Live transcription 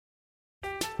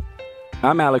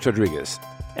I'm Alex Rodriguez.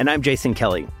 And I'm Jason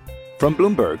Kelly. From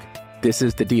Bloomberg, this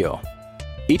is The Deal.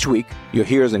 Each week, you'll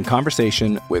hear us in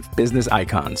conversation with business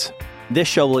icons. This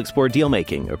show will explore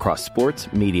deal-making across sports,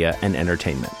 media, and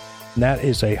entertainment. That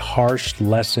is a harsh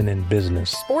lesson in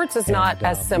business. Sports is not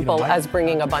as simple as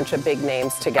bringing a bunch of big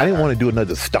names together. I didn't want to do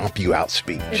another stomp you out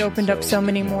speech. It opened up so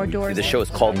many more doors. The show is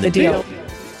called The Deal.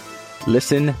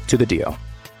 Listen to The Deal.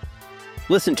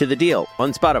 Listen to The Deal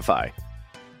on Spotify.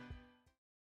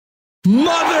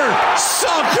 Mother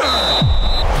Soccer.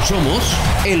 Somos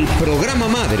el programa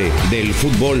madre del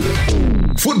fútbol.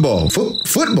 Football?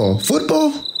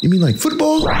 You mean like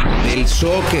football? Del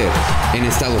soccer en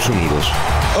Estados Unidos.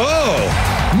 Oh,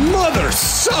 Mother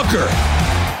Soccer.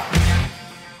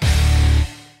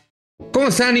 ¿Cómo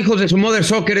están, hijos de su Mother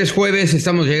Soccer? Es jueves,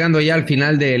 estamos llegando ya al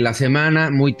final de la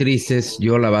semana, muy tristes.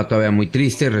 Yo la va todavía muy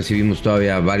triste. Recibimos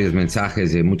todavía varios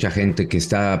mensajes de mucha gente que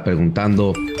está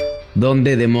preguntando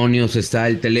 ¿dónde demonios está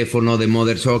el teléfono de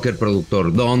Mother Soccer,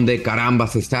 productor? ¿Dónde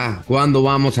carambas está? ¿Cuándo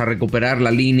vamos a recuperar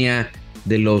la línea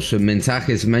de los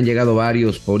mensajes? Me han llegado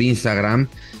varios por Instagram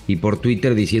y por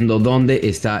Twitter diciendo ¿dónde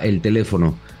está el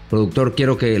teléfono? Productor,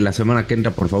 quiero que la semana que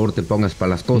entra por favor te pongas para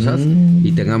las cosas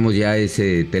y tengamos ya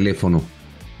ese teléfono,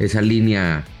 esa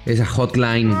línea, esa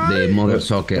hotline de Mother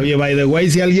Soccer. Oye, by the way,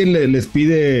 si alguien les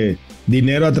pide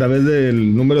dinero a través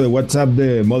del número de WhatsApp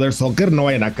de Mother Soccer, no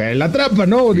vayan a caer en la trampa,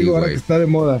 ¿no? Sí, digo, ahora güey, que está de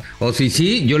moda. O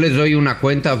sí, yo les doy una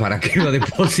cuenta para que lo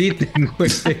depositen, güey.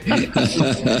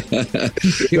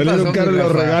 Salieron caros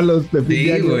los regalos de fin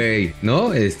de año. Sí, güey,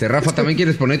 ¿no? Rafa, ¿también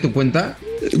quieres poner tu cuenta?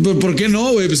 ¿Por qué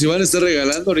no, güey? Pues si van a estar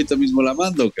regalando, ahorita mismo la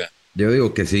mando, acá. Yo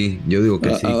digo que sí.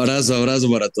 Abrazo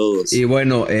para todos. Y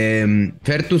bueno,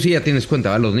 Fer, tú sí ya tienes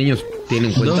cuenta, ¿verdad? Los niños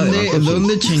tienen cuenta de banco.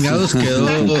 ¿Dónde chingados quedó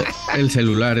el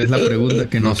celular? Es la pregunta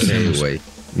que no sé, güey.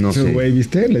 No sé. Güey,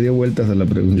 ¿viste? Le dio vueltas a la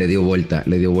pregunta. Le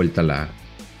dio vuelta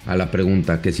a la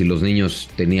pregunta, que si los niños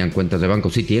tenían cuentas de banco.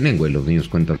 Sí tienen, güey, los niños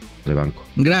cuentas de banco.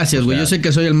 Gracias, güey. Yo sé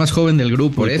que soy el más joven del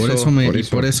grupo. Por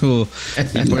eso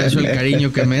el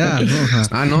cariño que me da, ¿no?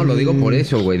 Ah, no, lo digo por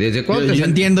eso, güey. ¿Desde cuándo?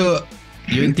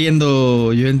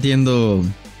 Yo entiendo,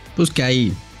 pues que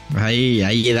hay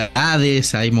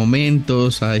edades, hay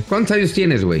momentos, hay... ¿Cuántos años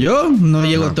tienes, güey? Yo no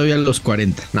llego todavía a los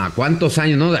 40. No, ¿cuántos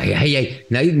años? No,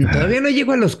 todavía no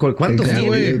llego a los... ¿Cuántos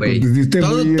tienes, güey?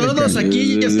 Todos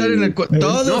aquí ya están en el...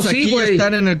 Todos aquí ya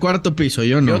están en el cuarto piso,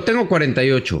 yo no. Yo tengo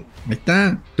 48. Ahí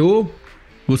está. ¿Tú?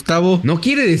 Gustavo. No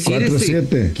quiere decir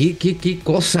 47. ¿Qué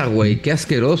cosa, güey? Qué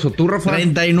asqueroso. ¿Tú, Rafa?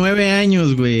 39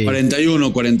 años, güey.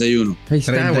 41. Ahí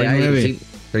está, güey. 39.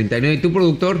 39. ¿Y tú,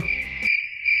 productor?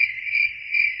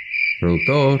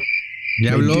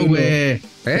 Ya habló, güey.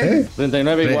 ¿Eh?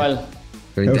 39 igual.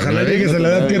 39. Ojalá llegues a la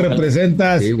edad que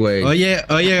representas. Sí, güey. Oye,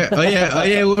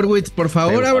 Urwitz, por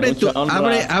favor,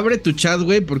 abre tu chat,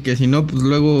 güey, porque si no, pues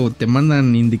luego te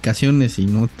mandan indicaciones y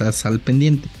no estás al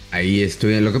pendiente. Ahí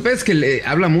estoy. Lo que pasa es que le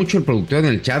habla mucho el productor en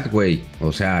el chat, güey.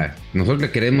 O sea, nosotros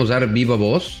le queremos dar viva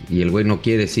voz y el güey no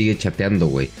quiere, sigue chateando,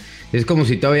 güey. Es como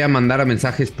si todavía mandara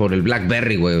mensajes por el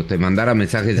BlackBerry, güey, o te mandara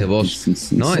mensajes de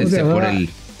voz, ¿no?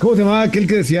 ¿Cómo se llamaba aquel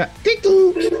que decía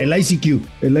el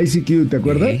ICQ, ¿te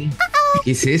acuerdas?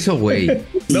 ¿Qué es eso, güey?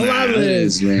 No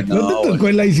mames, ¿no te tocó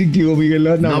el ICQ,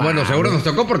 Miguel? No, bueno, seguro nos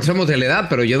tocó porque somos de la edad,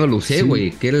 pero yo no lo usé,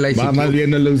 güey. ¿Qué era el ICQ? Más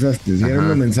bien no lo usaste. Si eran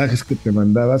los mensajes que te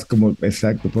mandabas como,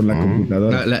 exacto, por la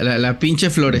computadora. La pinche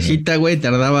florecita, güey,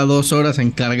 tardaba 2 horas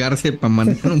en cargarse para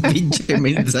mandar un pinche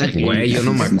mensaje. Güey, yo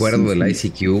no me acuerdo del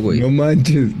ICQ, güey. No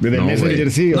manches. De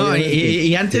Messenger sí. No,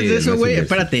 y antes de eso, güey,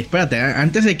 espérate.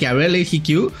 Antes de que abriera el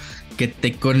ICQ, que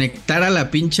te conectara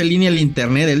la pinche línea al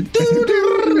internet, el...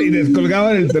 Y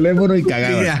descolgaban el teléfono y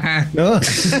cagaban, ¿no?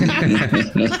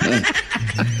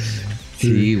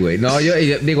 Sí, güey. No, yo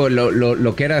digo,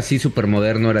 lo que era así súper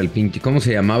moderno era el pinche... ¿Cómo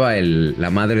se llamaba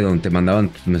la madre donde te mandaban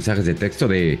tus mensajes de texto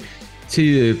de...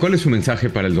 Sí, ¿cuál es su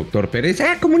mensaje para el doctor Pérez?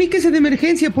 Comuníquese de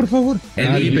emergencia, por favor.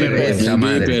 El viper.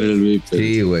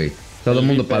 Sí, güey. Todo el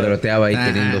mundo padroteaba ahí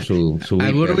teniendo su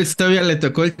a Gurbis todavía le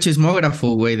tocó el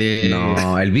chismógrafo, güey.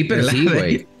 No, el viper sí,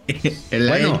 güey.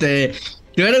 Bueno...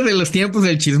 Tú eres de los tiempos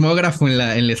del chismógrafo en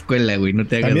la escuela, güey, no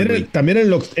te hagas, güey. También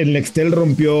el Nextel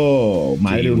rompió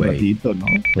madre, sí, un ratito, ¿no?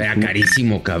 Era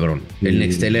carísimo, cabrón. Sí. El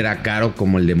Nextel era caro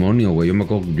como el demonio, güey. Yo me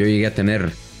acuerdo, yo llegué a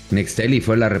tener Nextel y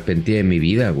fue la arrepentida de mi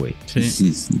vida, güey.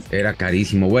 Sí. Era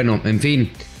carísimo. Bueno, en fin,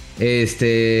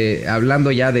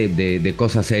 hablando ya de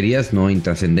cosas serias, no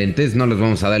intrascendentes, no les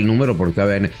vamos a dar el número porque, a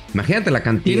ver, imagínate la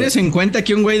cantidad. ¿Tienes en cuenta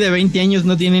que un güey de 20 años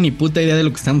no tiene ni puta idea de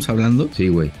lo que estamos hablando? Sí,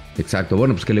 güey. Exacto.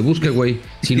 Bueno, pues que le busque, güey.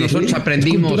 Si nosotros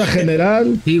aprendimos... Cultura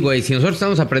general. Sí, güey. Si nosotros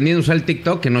estamos aprendiendo a usar el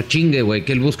TikTok, que no chingue, güey.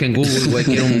 Que él busque en Google, güey.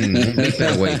 Quiere un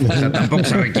beeper, güey. O sea, tampoco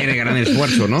se requiere gran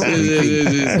esfuerzo, ¿no? Sí.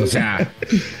 O sea,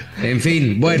 en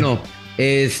fin. Bueno,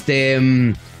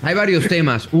 hay varios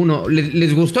temas. Uno,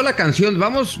 ¿les gustó la canción?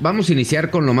 Vamos a iniciar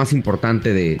con lo más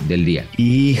importante del día.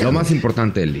 Híjole. Lo más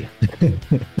importante del día.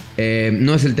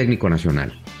 No es el técnico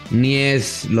nacional, ni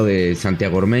es lo de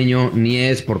Santiago Ormeño, ni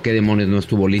es por qué demonios no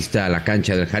estuvo lista la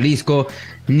cancha del Jalisco,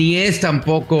 ni es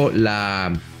tampoco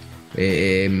esta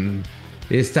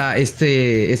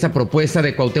propuesta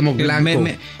de Cuauhtémoc Blanco.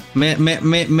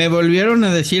 Me volvieron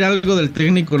a decir algo del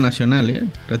técnico nacional, ¿eh?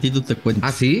 Ratito te cuento.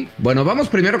 ¿Ah, sí? Bueno, vamos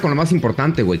primero con lo más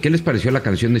importante, güey. ¿Qué les pareció la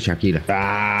canción de Shakira?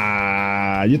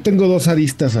 Yo tengo 2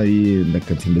 aristas ahí en la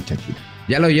canción de Shakira.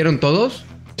 ¿Ya la oyeron todos?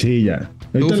 Sí, ya.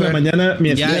 Ahorita en la mañana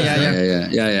mi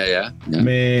esposa Ya.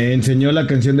 me enseñó la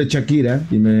canción de Shakira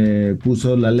y me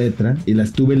puso la letra y la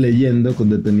estuve leyendo con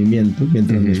detenimiento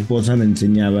mientras mi esposa me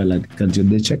enseñaba la canción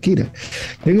de Shakira.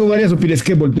 Tengo varias opiniones,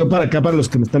 que volteo para acá para los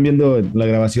que me están viendo en la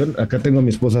grabación. Acá tengo a mi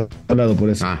esposa al lado, por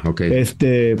eso. Ok.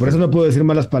 Por eso no puedo decir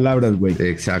malas palabras, güey.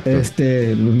 Exacto.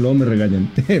 Luego me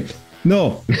regañan.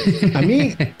 No, a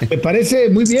mí me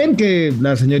parece muy bien que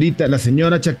la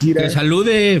señora Shakira... Que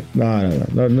salude.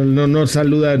 No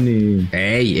saluda ni...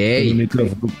 ¡Ey! El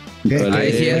micrófono.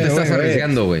 Ahí sí, ya te estás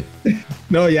arriesgando, güey.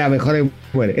 No, ya, mejor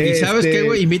muere. Y ¿sabes qué,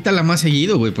 güey? Invítala más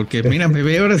seguido, güey, porque mira, me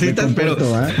veo ahora sí, pero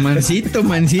mansito,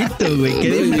 güey,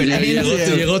 qué diferencia.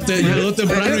 Llegó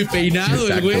temprano y peinado,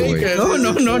 el güey.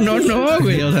 No,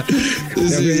 güey, o sea.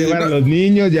 Ya fui a llevar a los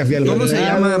niños, ya fui al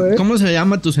mercado, ¿Cómo se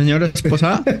llama tu señora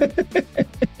esposa?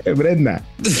 Brenda,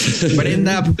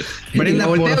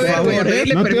 por favor,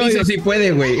 pedirle permiso si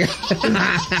puede, güey.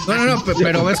 No,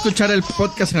 pero va a escuchar el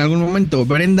podcast en algún momento.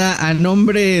 Brenda, a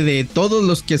nombre de todos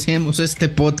los que hacemos este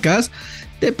podcast,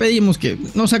 te pedimos que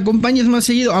nos acompañes más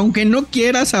seguido, aunque no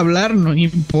quieras hablar, no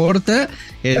importa,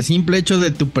 el simple hecho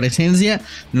de tu presencia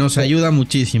nos ayuda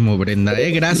muchísimo, Brenda,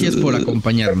 gracias por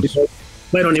acompañarnos.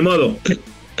 Bueno, ni modo.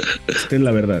 Esta es la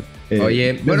verdad.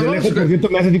 Oye, bueno, por cierto,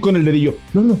 me hace así con el dedillo.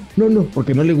 No,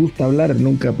 porque no le gusta hablar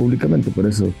nunca públicamente, por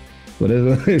eso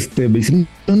me dicen,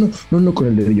 no con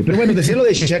el dedillo. Pero bueno, decía lo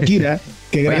de Shakira,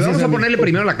 que gracias. Vamos a ponerle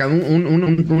primero una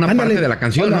parte de la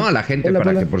canción, ¿no? A la gente,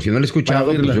 para que por si no la he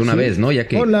escuchado, pues de una vez, ¿no? Ya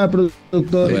que... Hola,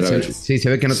 productor. Sí, se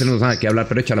ve que no tenemos nada que hablar,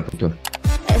 pero échala, productor.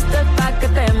 Esto es pa' que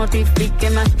te mortifique,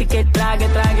 mastique, trague,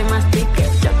 mastique.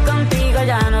 Yo contigo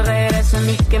ya no regreso,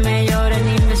 ni que me llore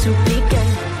ni me suplique.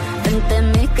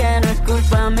 Entendí que no es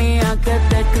culpa mía que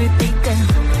te critique.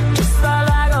 Yo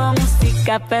solo hago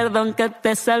música, perdón que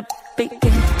te salpique.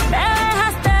 Me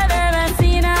dejaste de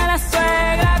vecina la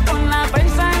suegra, con la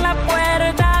prensa en la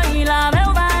puerta y la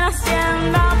deuda en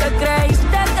Hacienda. Te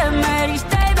creíste que me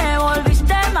heriste y me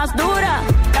volviste más dura.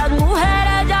 Las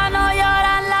mujeres ya no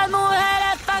lloran, las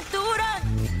mujeres facturan.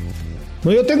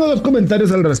 No, yo tengo 2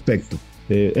 comentarios al respecto.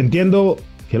 Entiendo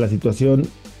que la situación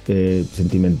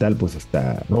sentimental pues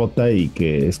está rota y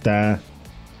que está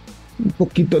un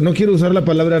poquito, no quiero usar la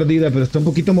palabra ardida, pero está un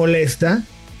poquito molesta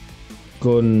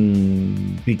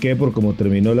con Piqué por cómo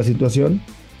terminó la situación.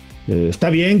 Está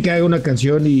bien que haga una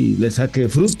canción y le saque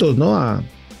frutos, ¿no? A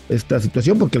esta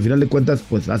situación, porque al final de cuentas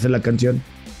pues hace la canción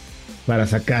para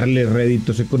sacarle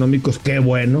réditos económicos. Qué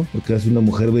bueno, porque es una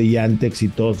mujer brillante,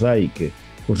 exitosa y que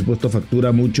por supuesto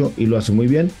factura mucho y lo hace muy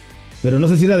bien. Pero no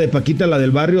sé si era de Paquita, la del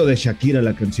barrio, o de Shakira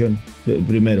la canción,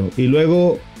 primero. Y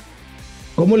luego,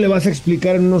 ¿cómo le vas a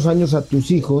explicar en unos años a tus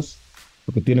hijos,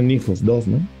 porque tienen hijos, 2,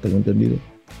 ¿no? Tengo entendido.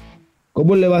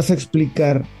 ¿Cómo le vas a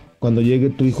explicar cuando llegue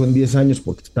tu hijo en 10 años,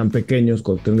 porque están pequeños,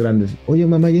 cuando estén grandes? Oye,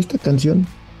 mamá, ¿y esta canción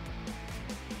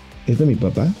es de mi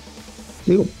papá?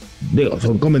 Digo,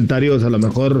 son comentarios, a lo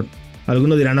mejor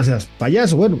algunos dirán, no seas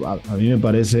payaso. Bueno, a mí me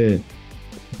parece,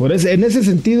 en ese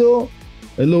sentido...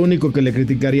 Es lo único que le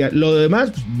criticaría. Lo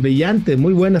demás, pues, brillante,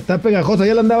 muy buena, está pegajosa.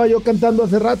 Ya la andaba yo cantando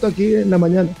hace rato aquí en la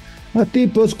mañana. A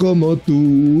tipos como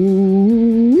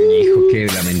tú. Hijo, qué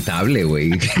lamentable,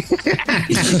 güey.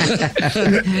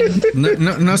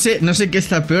 No sé qué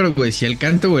está peor, güey, si el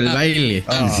canto o el baile.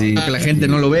 Sí. Que la gente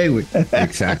no lo ve, güey.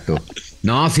 Exacto.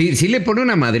 No, sí le pone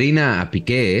una madrina a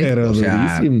Piqué, ¿eh? Pero o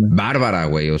sea, durísima. Bárbara,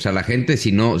 güey. O sea, la gente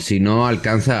si no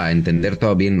alcanza a entender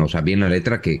todo bien, o sea, bien la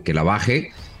letra, que la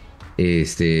baje.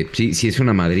 Sí es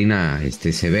una madrina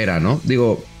severa, ¿no?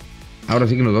 Digo, ahora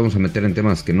sí que nos vamos a meter en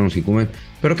temas que no nos incumben,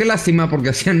 pero qué lástima porque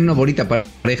hacían una bonita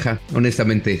pareja,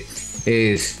 honestamente.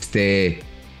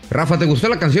 Rafa, ¿te gustó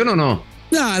la canción o no?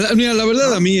 Mira, la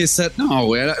verdad a mí no,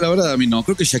 güey, la verdad a mí no.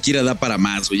 Creo que Shakira da para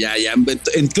más, güey.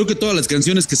 Creo que todas las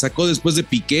canciones que sacó después de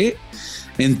Piqué,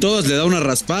 en todas le da una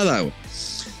raspada, güey.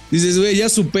 dices, güey, ya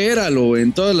supéralo, güey.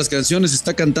 En todas las canciones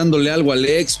está cantándole algo al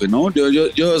ex, güey, ¿no? Yo,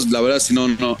 la verdad, sí,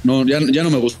 ya no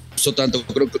me gustó tanto.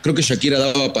 Creo que Shakira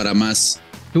daba para más.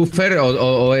 ¿Tú, Fer,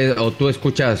 o tú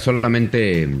escuchas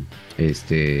solamente,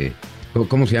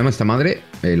 ¿cómo se llama esta madre?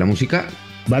 La música.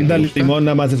 Banda Limón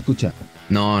nada más escucha.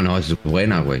 No, es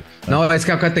buena, güey. No, es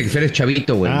que acá te eres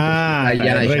chavito, güey.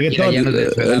 Reggaetón.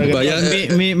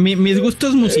 Mis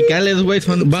gustos musicales, güey,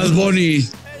 son... Bad Bunny.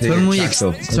 Son muy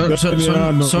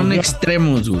son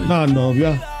extremos, güey.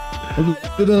 Ya.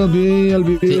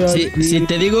 Si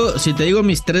te digo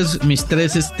mis tres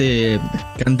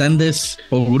cantantes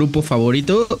o grupo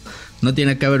favorito, no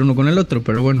tiene que haber uno con el otro,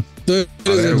 pero bueno. Tú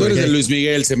eres de Luis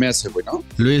Miguel, se me hace, güey, ¿no?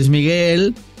 Luis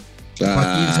Miguel,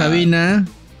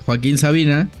 Joaquín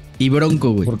Sabina y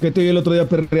Bronco, güey. ¿Por qué te vi el otro día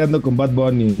perreando con Bad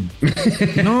Bunny?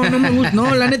 No me gusta.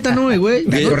 No, la neta no, güey.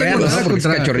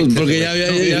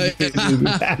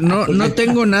 No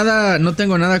tengo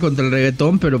nada contra el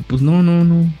reggaetón, pero pues no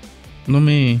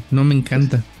me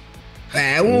encanta.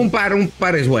 Un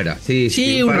par es buena.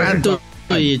 Sí, un rato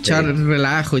y echar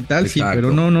relajo y tal, exacto. Sí,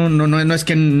 pero no es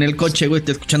que en el coche, güey,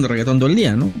 esté escuchando reggaetón todo el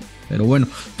día, ¿no? Pero bueno.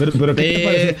 Pero ¿qué te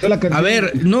pareció la canción? A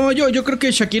ver, yo creo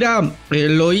que Shakira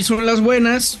lo hizo en las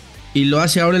buenas y lo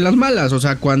hace ahora en las malas. O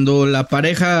sea, cuando la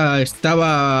pareja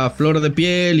estaba a flor de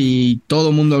piel y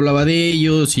todo el mundo hablaba de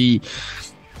ellos y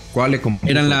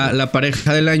eran la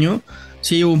pareja del año.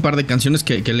 Sí, hubo un par de canciones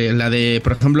por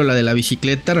ejemplo, la de la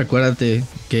bicicleta, recuérdate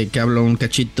que habló un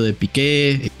cachito de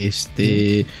Piqué,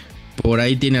 por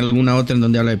ahí tiene alguna otra en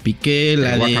donde habla de Piqué,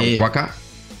 la de Waka.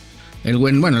 El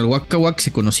Waka Waka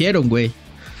se conocieron, güey.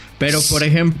 Pero, por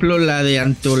ejemplo, la de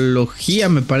Antología,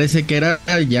 me parece que era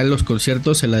ya en los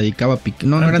conciertos se la dedicaba a Piqué.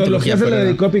 No era Antología, ¿se la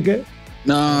dedicó a Piqué?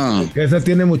 No. Que esa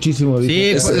tiene muchísimo. Sí,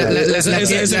 esa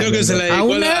creo que se la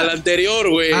dedicó a la anterior,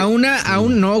 güey. A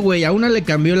una le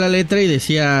cambió la letra y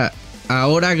decía...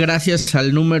 Ahora, gracias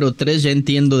al número 3, ya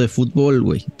entiendo de fútbol,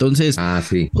 güey. Entonces,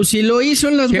 sí. Pues si lo hizo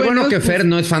en las buenas... Qué bueno que pues... Fer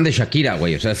no es fan de Shakira,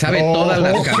 güey. O sea, sabe todas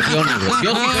las canciones, güey.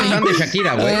 Yo sí soy fan de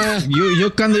Shakira, güey.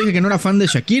 Yo cuando dije que no era fan de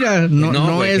Shakira,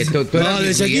 no es...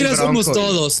 de Shakira somos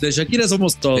todos. De Shakira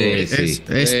somos todos. Sí.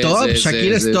 Es top,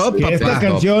 Shakira es top, papá. Que esta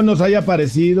canción nos haya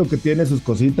parecido que tiene sus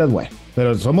cositas, güey.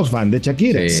 Pero somos fan de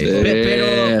Shakira. Sí.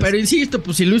 Pero insisto,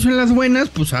 pues si lo hizo en las buenas,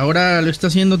 pues ahora lo está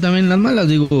haciendo también en las malas.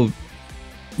 Digo...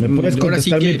 ¿Me puedes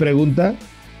contestar mi pregunta?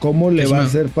 ¿Cómo le va a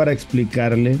hacer para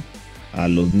explicarle a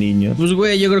los niños? Pues,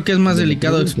 güey, yo creo que es más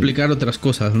delicado explicar otras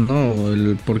cosas, ¿no?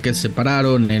 El por qué se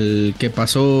separaron, el qué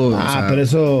pasó. O sea... pero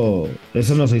eso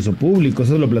no se hizo público,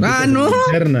 eso lo platicó ¿no?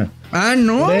 interna.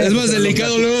 ¿No? Es más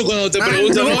delicado luego cuando te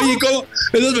preguntan, ¿no? oye, ¿cómo?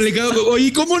 Es más delicado,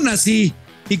 oye, ¿cómo nací?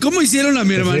 ¿Y cómo hicieron a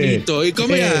mi hermanito? ¿Y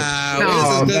cómo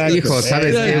hijo,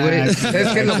 ¿sabes qué, güey? Es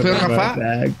que lo peor, Rafa,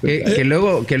 que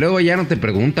luego ya no te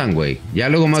preguntan, güey. Ya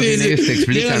luego más bien ellos te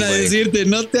explican, llegan a decirte,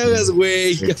 no te hagas,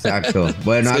 güey. Exacto.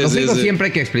 Bueno, a los hijos siempre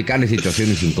hay que explicarles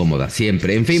situaciones incómodas,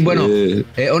 siempre. En fin, bueno,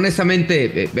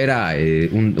 honestamente, era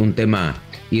un tema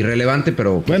irrelevante,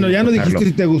 pero... Bueno, ya no dijiste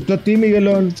si te gustó a ti,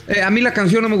 Miguelón. A mí la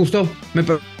canción no me gustó. Me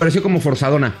pareció como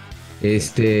forzadona.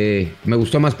 Me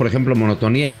gustó más, por ejemplo,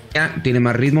 Monotonía, tiene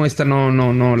más ritmo. Esta no,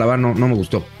 la verdad no me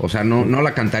gustó. O sea, no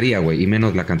la cantaría, güey, y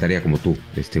menos la cantaría como tú,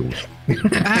 güey.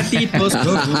 Tipos.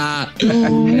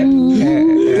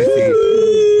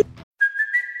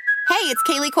 Hey, it's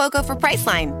Kaylee Cuoco for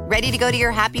Priceline. Ready to go to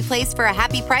your happy place for a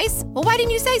happy price? Well, why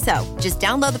didn't you say so? Just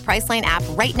download the Priceline app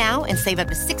right now and save up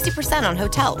to 60% on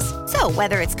hotels. So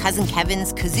whether it's Cousin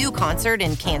Kevin's Kazoo Concert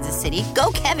in Kansas City,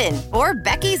 go Kevin, or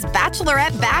Becky's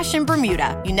Bachelorette Bash in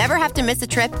Bermuda, you never have to miss a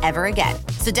trip ever again.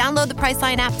 So download the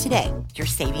Priceline app today. Your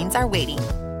savings are waiting.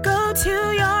 Go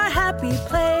to your happy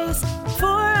place for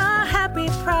a happy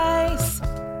price.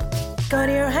 Go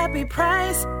to your happy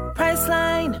price,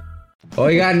 Priceline.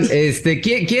 Oigan,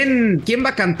 ¿quién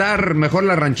va a cantar mejor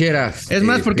las rancheras? Es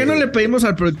más, ¿por qué no le pedimos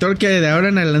al productor que de ahora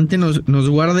en adelante nos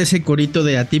guarde ese corito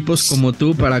de a tipos como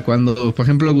tú para cuando, por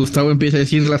ejemplo, Gustavo empiece a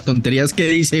decir las tonterías que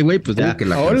dice, güey, pues ya.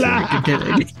 ¡Hola!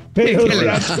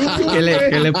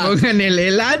 Que le pongan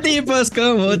el a tipos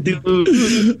como tú.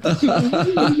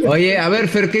 Oye, a ver,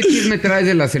 Fer, ¿qué chisme traes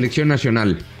de la selección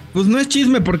nacional? Pues no es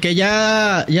chisme porque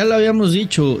ya lo habíamos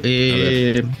dicho.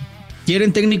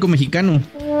 Quieren técnico mexicano.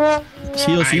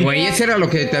 Sí o sí. Güey, ese era lo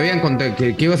que te habían contado,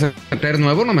 que ibas a traer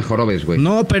nuevo, no me jorobes, güey.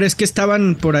 No, pero es que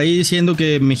estaban por ahí diciendo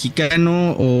que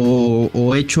mexicano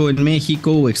o hecho en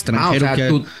México o extranjero. O sea,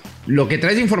 lo que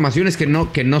traes de información es que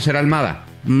no será Almada.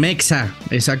 Mexa,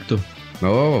 exacto.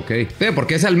 Oh, ok. Pero ¿por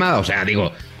qué es Almada? O sea,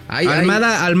 digo,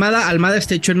 Almada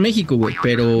está hecho en México, güey,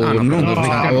 pero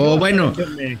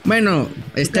bueno,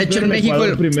 está hecho en México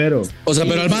primero. O sea,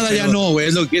 pero Almada ya no, güey,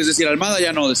 es lo que quieres decir. Almada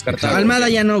ya no, descartado. Almada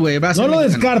ya no, güey. No lo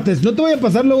descartes, no te voy a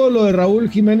pasar luego lo de Raúl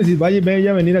Jiménez y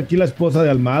vaya a venir aquí la esposa de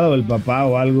Almada o el papá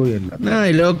o algo.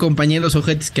 Y luego compañeros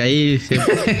ojetes que ahí se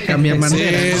cambian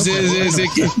bandera. Sí.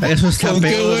 Eso está con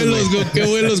peor. Qué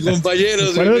buenos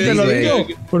compañeros. Por eso te lo digo.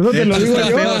 Por eso te lo digo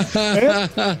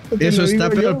yo. Eso está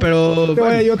peor, pero. No te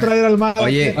voy a yo traer Almada.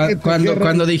 Oye,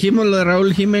 cuando dijimos lo de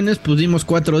Raúl Jiménez, pues dimos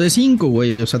 4 de 5,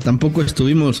 güey. O sea, tampoco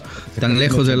estuvimos tan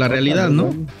lejos de la realidad,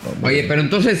 ¿no? Oye, pero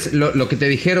entonces lo que te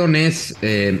dijeron es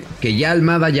que ya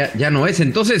Almada ya no es.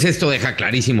 Entonces esto deja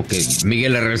clarísimo que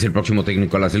Miguel Herrera es el próximo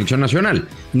técnico de la selección nacional.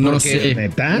 No sé.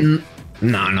 ¿Neta?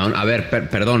 No, a ver,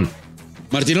 perdón.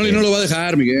 Martinoli no lo va a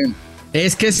dejar, Miguel.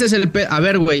 Es que ese es a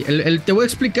ver, güey, te voy a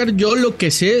explicar yo lo que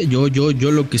sé, yo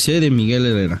lo que sé de Miguel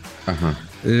Herrera. Ajá.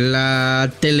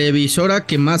 La televisora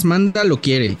que más manda lo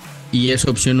quiere y es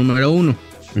opción número 1.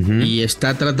 Uh-huh. Y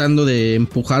está tratando de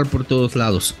empujar por todos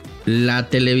lados. La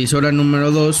televisora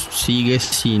número 2 sigue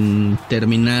sin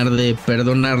terminar de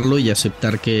perdonarlo y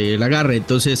aceptar que la agarre.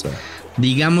 Entonces,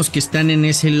 digamos que están en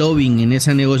ese lobbying, en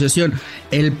esa negociación.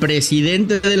 El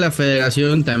presidente de la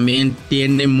federación también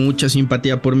tiene mucha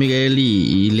simpatía por Miguel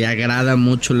y le agrada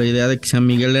mucho la idea de que sea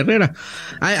Miguel Herrera.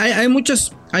 Hay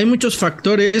muchos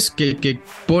factores que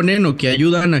ponen o que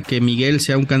ayudan a que Miguel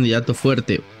sea un candidato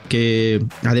fuerte. Que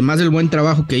además del buen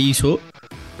trabajo que hizo,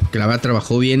 porque la verdad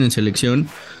trabajó bien en selección,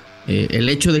 el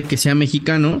hecho de que sea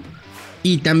mexicano.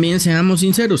 Y también seamos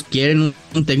sinceros, quieren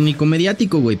un técnico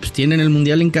mediático, güey. Pues tienen el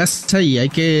mundial en casa y hay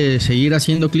que seguir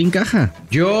haciendo clean caja.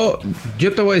 Yo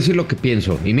te voy a decir lo que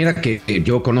pienso. Y mira que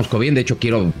yo conozco bien, de hecho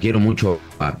quiero mucho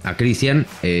a Cristian.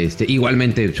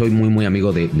 Igualmente soy muy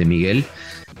amigo de Miguel.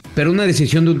 Pero una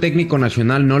decisión de un técnico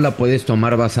nacional no la puedes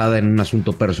tomar basada en un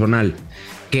asunto personal.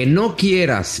 Que no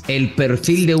quieras el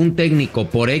perfil de un técnico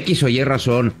por X o Y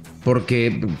razón,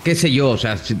 porque, qué sé yo, o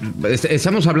sea,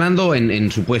 estamos hablando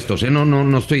en supuestos,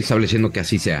 no estoy estableciendo que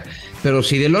así sea. Pero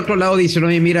si del otro lado dicen,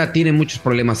 oye, mira, tiene muchos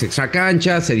problemas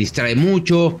extracancha, se distrae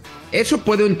mucho, eso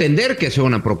puedo entender que sea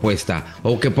una propuesta,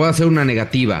 o que pueda ser una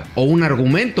negativa, o un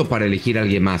argumento para elegir a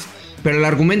alguien más. Pero el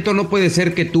argumento no puede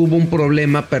ser que tuvo un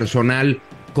problema personal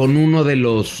con uno de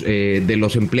los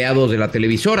empleados de la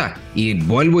televisora. Y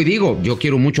vuelvo y digo, yo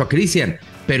quiero mucho a Cristian,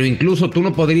 pero incluso tú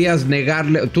no podrías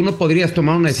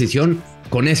tomar una decisión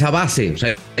con esa base. O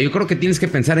sea, yo creo que tienes que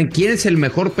pensar en quién es el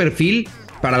mejor perfil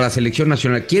para la selección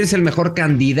nacional, quién es el mejor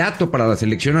candidato para la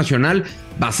selección nacional,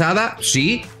 basada,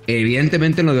 sí,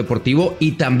 evidentemente en lo deportivo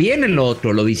y también en lo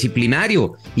otro, lo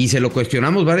disciplinario. Y se lo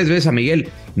cuestionamos varias veces a Miguel.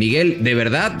 Miguel, de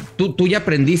verdad, tú ya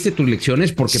aprendiste tus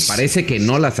lecciones porque parece que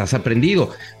no las has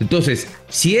aprendido. Entonces,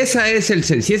 si ese es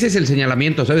el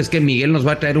señalamiento, ¿sabes qué? Miguel nos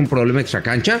va a traer un problema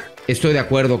extracancha, estoy de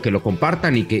acuerdo que lo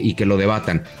compartan y que lo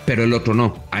debatan, pero el otro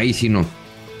no, ahí sí no.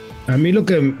 A mí lo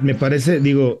que me parece,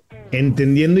 digo,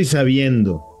 entendiendo y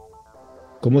sabiendo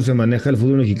cómo se maneja el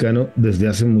fútbol mexicano desde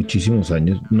hace muchísimos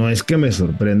años, no es que me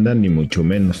sorprenda ni mucho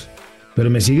menos, pero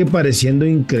me sigue pareciendo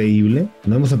increíble,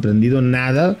 no hemos aprendido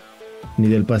nada ni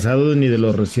del pasado ni de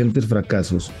los recientes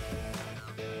fracasos,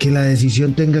 que la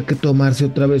decisión tenga que tomarse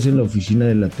otra vez en la oficina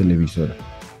de la televisora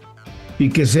y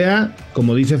que sea,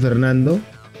 como dice Fernando,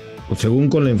 o según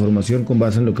con la información con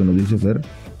base en lo que nos dice Fer,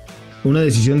 una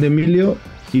decisión de Emilio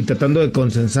y tratando de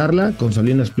consensarla con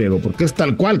Salinas Pliego, porque es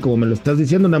tal cual como me lo estás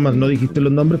diciendo, nada más no dijiste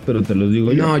los nombres, pero te los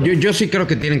digo yo. No, yo sí creo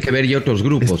que tienen que ver ya otros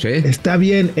grupos, Está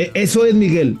bien, eso es,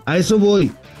 Miguel, a eso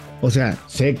voy. O sea,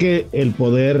 sé que el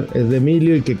poder es de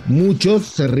Emilio y que muchos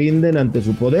se rinden ante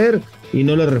su poder y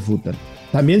no le refutan.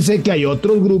 También sé que hay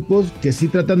otros grupos que sí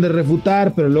tratan de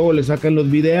refutar, pero luego le sacan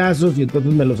los videazos y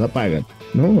entonces me los apagan,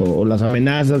 ¿no? O las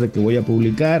amenazas de que voy a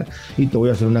publicar y te voy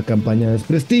a hacer una campaña de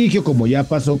desprestigio, como ya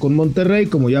pasó con Monterrey,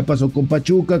 como ya pasó con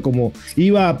Pachuca, como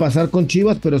iba a pasar con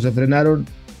Chivas, pero se frenaron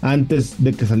antes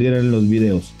de que salieran los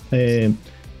videos.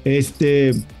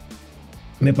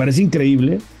 Me parece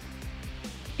increíble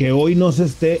que hoy no se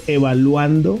esté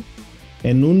evaluando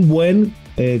en un buen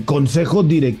consejo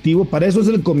directivo. Para eso es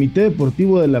el comité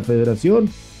deportivo de la federación,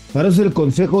 para eso es el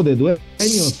consejo de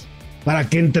dueños, para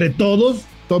que entre todos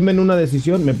tomen una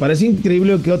decisión. Me parece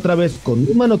increíble que otra vez con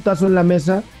un manotazo en la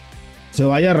mesa se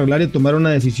vaya a arreglar y tomar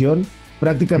una decisión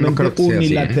prácticamente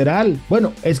unilateral. Así,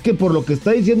 Bueno, es que por lo que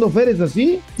está diciendo Fer es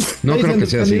así. No creo que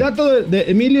sea así. El candidato de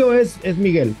Emilio es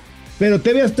Miguel. Pero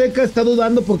TV Azteca está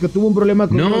dudando porque tuvo un problema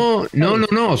con... No.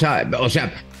 O sea,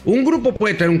 un grupo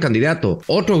puede traer un candidato,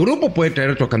 otro grupo puede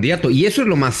traer otro candidato, y eso es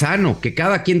lo más sano, que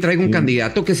cada quien traiga un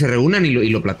candidato, que se reúnan y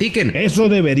lo platiquen. Eso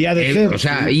debería de ser. O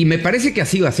sea, y me parece que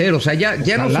así va a ser. O sea, ya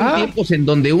no son tiempos en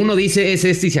donde uno dice es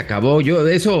este y se acabó.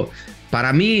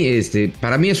 Para mí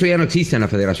eso ya no existe en la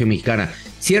Federación Mexicana.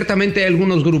 Ciertamente hay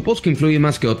algunos grupos que influyen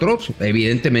más que otros,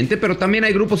 evidentemente, pero también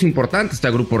hay grupos importantes. Está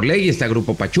Grupo Orlegui, está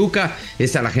Grupo Pachuca,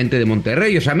 está la gente de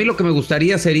Monterrey. O sea, a mí lo que me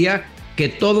gustaría sería que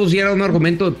todos dieran un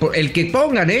argumento, el que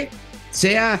pongan,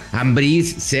 sea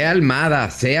Ambriz, sea Almada,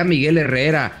 sea Miguel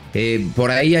Herrera,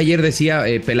 por ahí ayer decía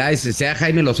Peláez, sea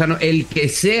Jaime Lozano, el que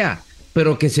sea,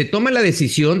 pero que se tome la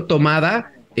decisión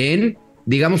tomada en,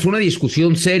 digamos, una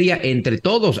discusión seria entre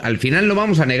todos. Al final no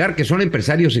vamos a negar que son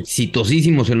empresarios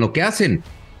exitosísimos en lo que hacen.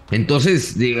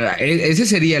 Entonces, ese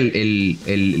sería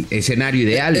el escenario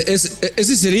ideal.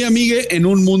 Ese sería, Miguel, en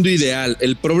un mundo ideal.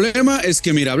 El problema es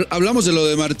que, mira, hablamos de lo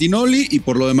de Martinoli, y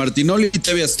por lo de Martinoli,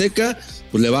 TV Azteca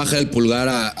pues le baja el pulgar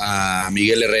a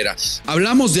Miguel Herrera.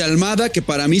 Hablamos de Almada, que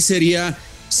para mí sería,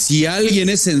 si alguien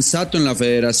es sensato en la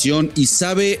federación y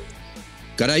sabe,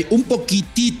 un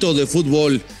poquitito de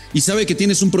fútbol, y sabe que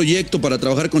tienes un proyecto para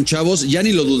trabajar con chavos, ya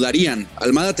ni lo dudarían.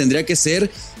 Almada tendría que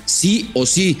ser sí o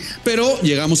sí, pero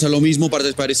llegamos a lo mismo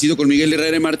parecido con Miguel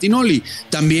Herrera y Martinoli.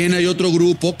 También hay otro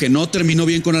grupo que no terminó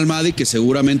bien con Almada y que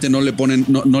seguramente no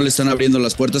le están abriendo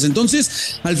las puertas.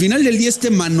 Entonces, al final del día, este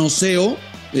manoseo,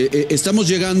 estamos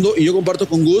llegando, y yo comparto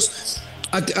con Gus,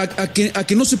 a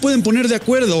que no se pueden poner de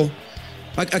acuerdo,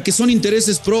 a que son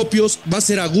intereses propios, va a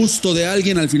ser a gusto de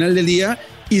alguien al final del día,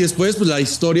 y después pues la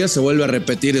historia se vuelve a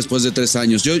repetir después de 3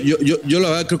 años. Yo la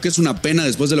verdad creo que es una pena,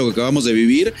 después de lo que acabamos de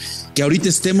vivir, que ahorita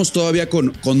estemos todavía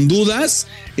con dudas,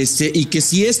 y que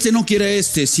si no quiere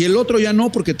si el otro ya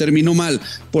no, porque terminó mal.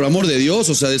 Por amor de Dios,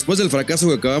 o sea, después del fracaso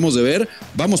que acabamos de ver,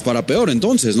 vamos para peor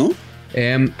entonces, ¿no?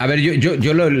 A ver,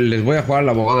 yo les voy a jugar al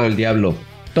abogado del diablo.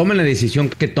 Tomen la decisión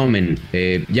que tomen,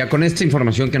 ya con esta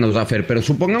información que nos da Fer, pero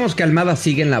supongamos que Almada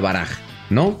sigue en la baraja,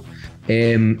 ¿no?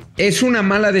 ¿Es una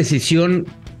mala decisión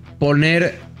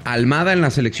poner a Almada en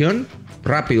la selección?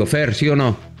 Rápido, Fer, ¿sí o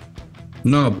no?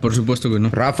 No, por supuesto que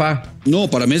no. ¿Rafa? No,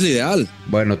 para mí es la ideal.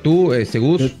 Bueno, ¿tú,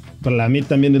 Gus? Para mí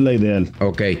también es la ideal.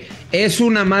 Ok. ¿Es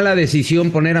una mala decisión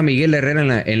poner a Miguel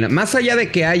Herrera en la... Más allá de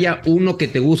que haya uno que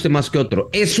te guste más que otro,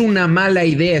 ¿es una mala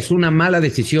idea, es una mala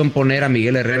decisión poner a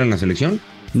Miguel Herrera en la selección?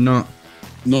 No,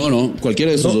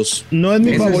 cualquiera de esos dos. No es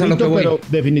mi favorito, pero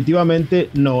definitivamente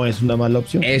no es una mala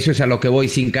opción. Eso es a lo que voy.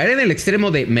 Sin caer en el extremo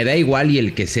de me da igual y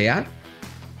el que sea,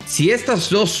 si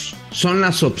estas dos son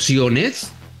las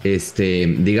opciones,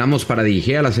 digamos, para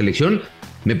dirigir a la selección,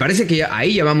 me parece que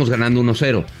ahí ya vamos ganando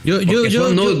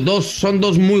 1-0. Son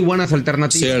dos muy buenas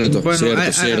alternativas. Cierto.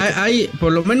 Hay,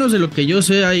 por lo menos de lo que yo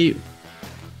sé, hay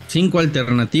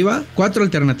 4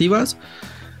 alternativas.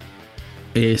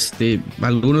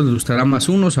 Algunos les gustará más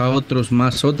unos, a otros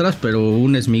más otras, pero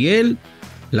una es Miguel,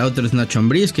 la otra es Nacho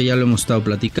Ambriz, que ya lo hemos estado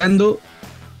platicando,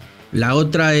 la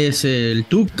otra es el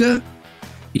Tuca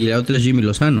y la otra es Jimmy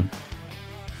Lozano.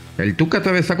 ¿El Tuca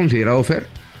todavía está considerado, Fer?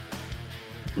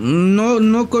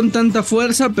 No con tanta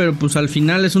fuerza, pero pues al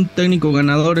final es un técnico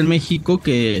ganador en México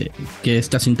que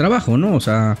está sin trabajo, ¿no? O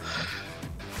sea,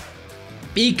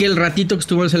 y que el ratito que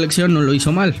estuvo en selección no lo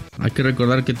hizo mal. Hay que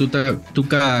recordar que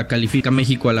Tuca califica a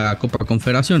México a la Copa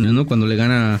Confederaciones, ¿no? Cuando le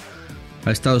gana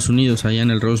a Estados Unidos allá en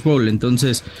el Rose Bowl.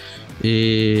 Entonces,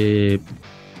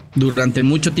 durante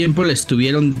mucho tiempo le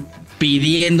estuvieron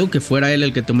pidiendo que fuera él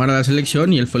el que tomara la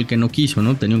selección, y él fue el que no quiso,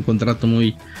 ¿no? Tenía un contrato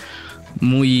muy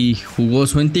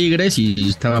jugoso en Tigres y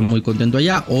estaba muy contento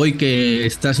allá. Hoy que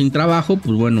está sin trabajo,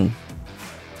 pues bueno,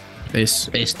 es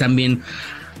también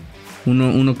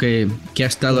uno que ha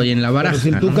estado ahí en la baraja. Pero si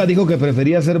el Tuca dijo que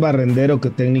prefería ser barrendero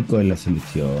que técnico de la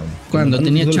selección. Cuando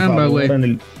tenía chamba, güey.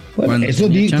 Bueno, eso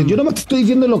dice, yo nomás te estoy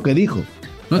diciendo lo que dijo.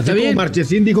 No, así está como bien.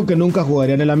 Marchesín dijo que nunca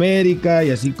jugaría en el América, y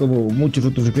así como muchos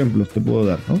otros ejemplos te puedo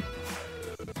dar, ¿no?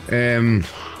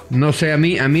 No sé, a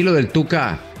mí lo del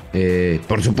Tuca,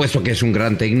 por supuesto que es un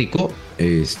gran técnico.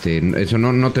 Eso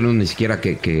no tenemos ni siquiera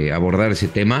que abordar ese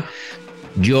tema.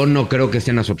 Yo no creo que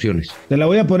estén las opciones. Te la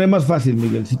voy a poner más fácil,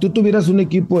 Miguel. Si tú tuvieras un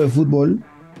equipo de fútbol,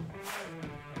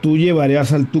 ¿tú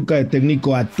llevarías al Tuca de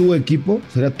técnico a tu equipo?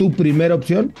 ¿Será tu primera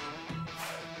opción?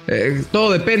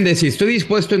 Todo depende. Si estoy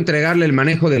dispuesto a entregarle el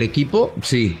manejo del equipo,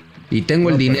 sí. Y tengo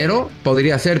el dinero,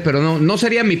 podría ser, pero no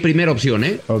sería mi primera opción,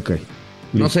 ¿eh? Ok.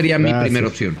 No sería mi primera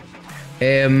opción.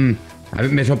 A ver,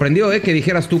 me sorprendió que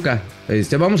dijeras Tuca.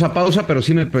 Vamos a pausa, pero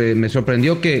sí me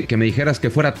sorprendió que me dijeras que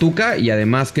fuera Tuca y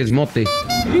además que es mote.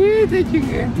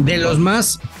 De los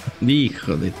más...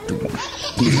 Hijo de tu...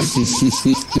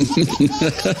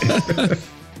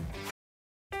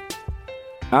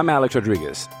 I'm Alex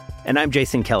Rodriguez. And I'm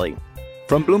Jason Kelly.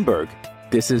 From Bloomberg,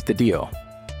 this is The Deal.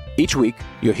 Each week,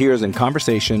 you'll hear us in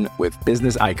conversation with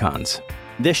business icons.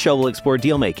 This show will explore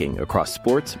deal-making across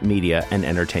sports, media, and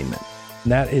entertainment.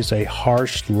 That is a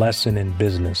harsh lesson in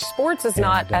business. Sports is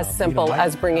not as simple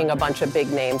as bringing a bunch of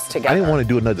big names together. I didn't want to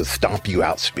do another stomp you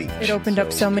out speech. It opened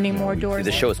up so many more doors.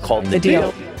 The show is called The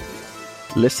Deal.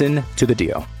 Listen to The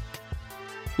Deal.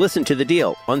 Listen to The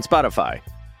Deal on Spotify.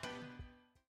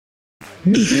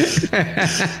 Qué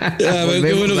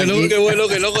bueno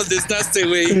que no contestaste,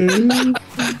 güey.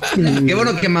 Qué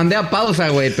bueno que mandé a pausa,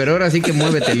 güey, pero ahora sí que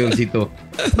muévete, Leoncito.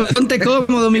 Ponte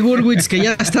cómodo, mi Burwitz, que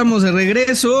ya estamos de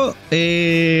regreso.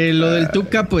 Lo del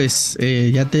Tuca, pues,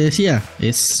 ya te decía,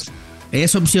 es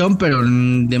opción, pero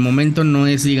de momento no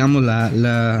es, digamos, la...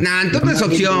 Nah, entonces es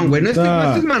opción, güey, no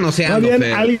estés manoseando,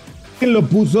 Fer. Que lo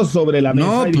puso sobre la mesa.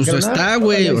 No, pues dijeron, está,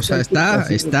 güey. O sea, está.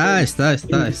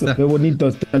 Qué bonito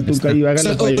está el Tuca ahí.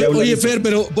 Oye, Fer,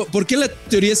 pero ¿por qué la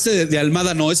teoría de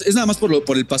Almada no? ¿Es nada más por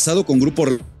el pasado con Grupo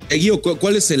Orlegui o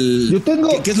cuál es el...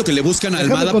 ¿Qué es lo que le buscan a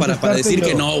Almada para decir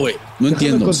que no, güey? No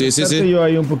entiendo. Sí. Yo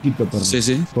ahí un poquito, perdón.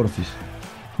 Sí. Porfis.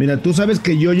 Mira, tú sabes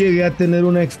que yo llegué a tener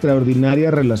una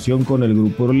extraordinaria relación con el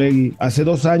Grupo Orlegui. Hace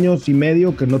 2 años y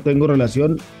medio que no tengo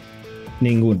relación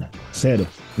ninguna. Cero.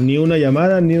 Ni una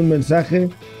llamada, ni un mensaje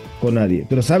con nadie.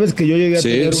 Pero sabes que yo llegué a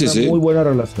tener una muy buena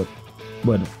relación.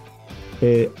 Bueno,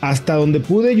 hasta donde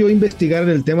pude yo investigar en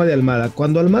el tema de Almada.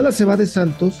 Cuando Almada se va de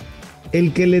Santos,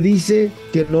 el que le dice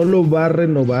que no lo va a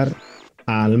renovar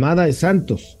a Almada es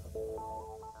Santos.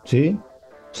 ¿Sí?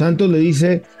 Santos le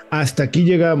dice, hasta aquí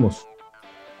llegamos.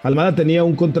 Almada tenía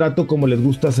un contrato, como les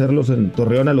gusta hacerlos en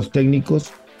Torreón a los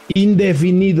técnicos,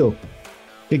 indefinido.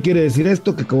 ¿Qué quiere decir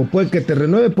esto? Que como puede que te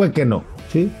renueve, puede que no,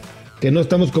 ¿sí? Que no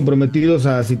estamos comprometidos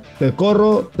a si te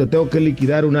corro, te tengo que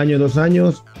liquidar 1 año, 2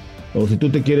 años, o si tú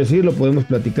te quieres ir, lo podemos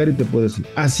platicar y te puedes ir.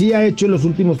 Así ha hecho los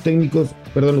últimos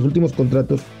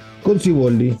contratos con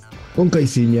Siboldi, con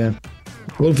Caiciña,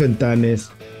 con Fentanes,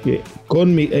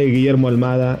 con Guillermo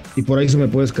Almada, y por ahí se me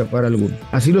puede escapar alguno.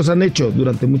 Así los han hecho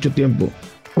durante mucho tiempo.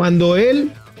 Cuando a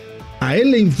él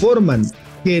le informan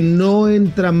que no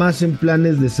entra más en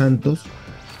planes de Santos,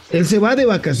 él se va de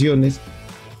vacaciones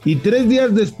y 3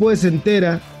 días después se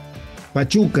entera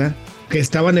Pachuca que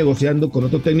estaba negociando con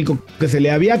otro técnico que se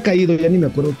le había caído, ya ni me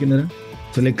acuerdo quién era,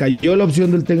 se le cayó la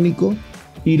opción del técnico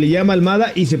y le llama a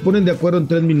Almada y se ponen de acuerdo en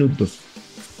 3 minutos.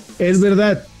 Es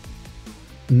verdad,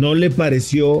 no le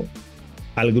pareció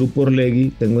al Grupo Orlegui,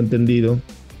 tengo entendido,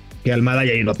 que Almada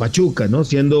haya ido a Pachuca, ¿no?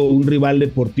 Siendo un rival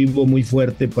deportivo muy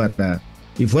fuerte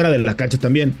y fuera de la cancha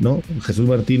también, ¿no? Jesús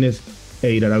Martínez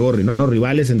e Iraragorri, ¿no?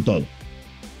 Rivales en todo.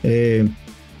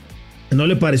 No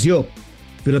le pareció,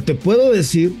 pero te puedo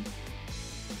decir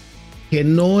que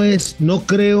no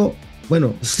creo,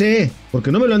 bueno, sé,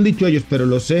 porque no me lo han dicho ellos, pero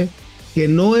lo sé, que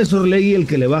no es Orlegui el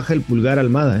que le baja el pulgar a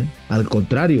Almada, ¿eh? Al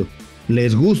contrario,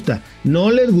 les gusta. No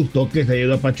les gustó que se haya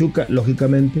ido a Pachuca,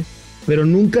 lógicamente, pero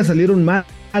nunca salieron mal,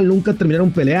 nunca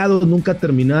terminaron peleados, nunca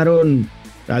terminaron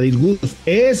a disgustos.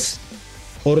 Es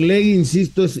Orlegui,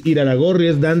 insisto, es Iraragorri,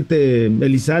 es Dante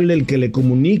Elizalde el que le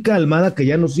comunica a Almada que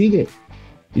ya no sigue.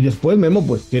 Y después Memo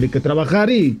pues tiene que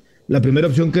trabajar y la primera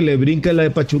opción que le brinca es la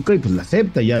de Pachuca y pues la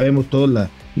acepta. Ya vemos toda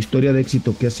la historia de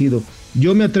éxito que ha sido.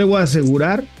 Yo me atrevo a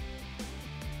asegurar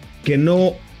que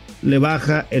no le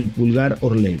baja el pulgar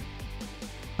Orlegui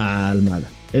a Almada.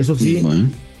 Eso sí,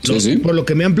 bueno, por lo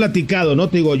que me han platicado, ¿no?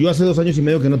 Te digo, yo hace 2 años y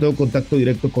medio que no tengo contacto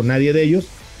directo con nadie de ellos,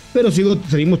 pero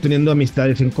seguimos teniendo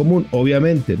amistades en común,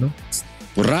 obviamente, ¿no?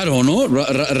 Pues raro, ¿no?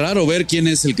 Raro ver quién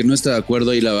es el que no está de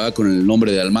acuerdo ahí la va con el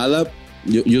nombre de Almada.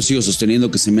 Yo sigo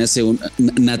sosteniendo que se me hace un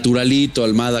naturalito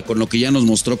Almada con lo que ya nos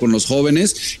mostró con los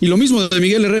jóvenes. Y lo mismo de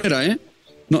Miguel Herrera, ¿eh?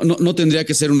 No tendría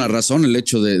que ser una razón el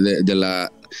hecho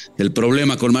del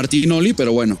problema con Martinoli,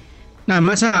 pero bueno. Nada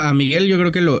más a Miguel yo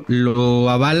creo que lo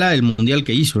avala el mundial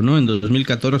que hizo, ¿no? En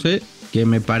 2014, que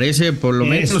me parece, por lo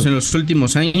menos en los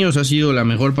últimos años, ha sido la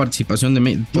mejor participación de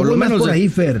México. Por lo menos por ahí,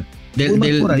 Fer.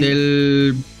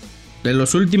 De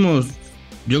los últimos,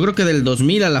 yo creo que del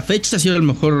 2000 a la fecha ha sido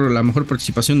la mejor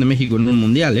participación de México en un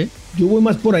mundial, ¿eh? Yo voy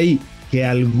más por ahí, que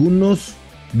algunos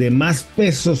de más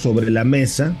peso sobre la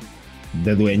mesa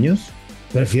de dueños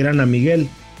prefieran a Miguel,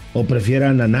 o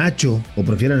prefieran a Nacho, o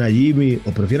prefieran a Jimmy,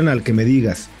 o prefieran al que me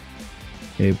digas.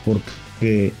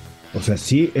 Porque, o sea,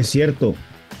 sí, es cierto.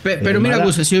 Pero mira,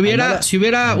 Gus, si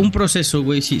hubiera un proceso,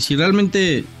 güey, si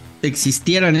realmente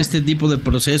existieran este tipo de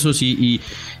procesos y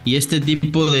este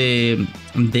tipo de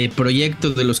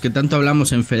proyectos de los que tanto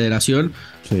hablamos en Federación,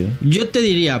 sí, yo te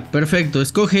diría, perfecto,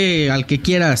 escoge al que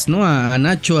quieras, ¿no? A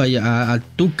Nacho, a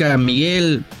Tuca, a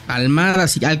Miguel, a Almada,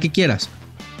 al que quieras.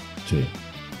 Sí.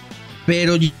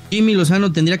 pero Jimmy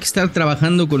Lozano tendría que estar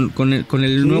trabajando con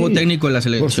el nuevo técnico de la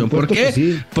selección. ¿Por qué?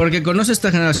 Sí. Porque conoce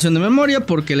esta generación de memoria,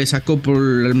 porque le sacó por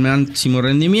el máximo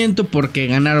rendimiento, porque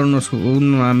ganaron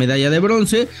una medalla de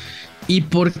bronce, y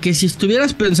porque si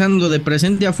estuvieras pensando de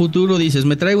presente a futuro, dices,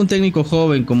 me traigo un técnico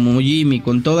joven como Jimmy,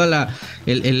 con toda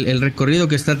el recorrido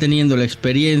que está teniendo, la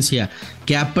experiencia,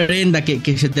 que aprenda,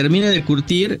 que se termine de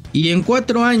curtir, y en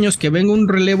 4 años que venga un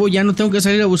relevo ya no tengo que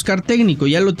salir a buscar técnico,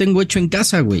 ya lo tengo hecho en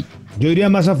casa, güey. Yo iría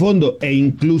más a fondo e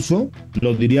incluso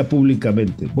lo diría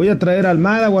públicamente. Voy a traer a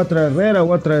Almada, voy a traer a Herrera,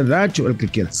 voy a traer a Nacho, el que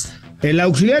quieras. El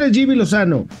auxiliar es Jimmy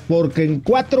Lozano, porque en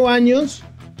 4 años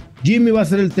Jimmy va a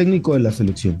ser el técnico de la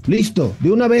selección. Listo,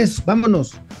 de una vez,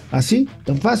 vámonos. Así,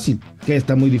 tan fácil. ¿Qué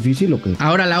está muy difícil o qué?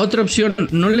 Ahora, la otra opción,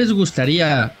 ¿no les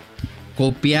gustaría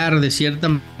copiar de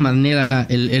cierta manera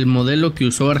el modelo que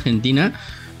usó Argentina,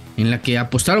 en la que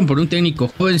apostaron por un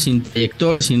técnico joven, sin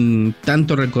trayectoria, sin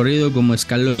tanto recorrido como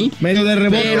Scaloni? Medio de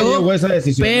rebote llegó esa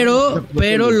decisión.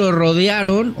 Pero lo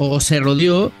rodearon, o se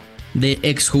rodeó de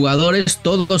exjugadores,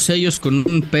 todos ellos con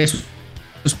un peso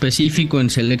específico en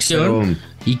selección,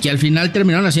 y que al final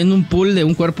terminaron haciendo un pool de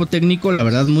un cuerpo técnico, la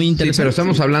verdad, muy interesante. Sí, pero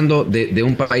estamos hablando de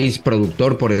un país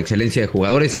productor por excelencia de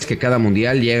jugadores, que cada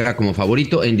mundial llega como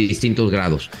favorito en distintos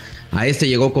grados. A este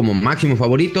llegó como máximo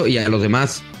favorito y a los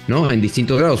demás, ¿no? En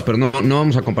distintos grados, pero no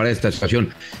vamos a comparar esta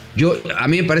situación. A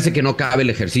mí me parece que no cabe el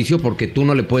ejercicio, porque tú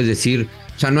no le puedes decir,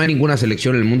 o sea, no hay ninguna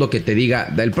selección en el mundo que te diga,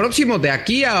 del próximo, de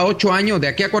aquí a 8 años, de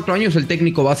aquí a 4 años, el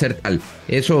técnico va a ser tal.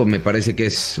 Eso me parece que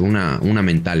es una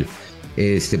mental,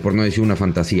 por no decir una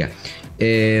fantasía.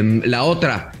 La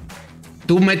otra,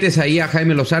 tú metes ahí a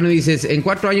Jaime Lozano y dices, en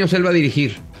 4 años él va a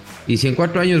dirigir. Y si en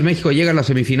 4 años México llega a la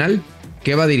semifinal,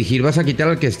 ¿qué va a dirigir? ¿Vas a quitar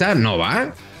al que está? No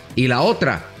va. Y la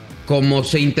otra, como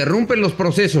se interrumpen los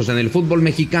procesos en el fútbol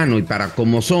mexicano y para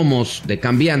como somos de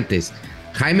cambiantes,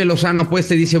 Jaime Lozano pues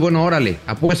te dice, bueno, órale,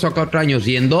 apuesto a 4 años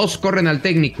y en 2 corren al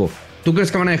técnico. ¿Tú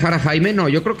crees que van a dejar a Jaime? No,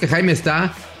 yo creo que Jaime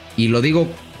está, y lo digo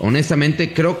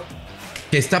honestamente, creo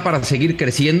que está para seguir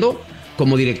creciendo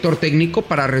como director técnico,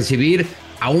 para recibir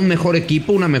a un mejor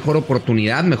equipo, una mejor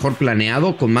oportunidad, mejor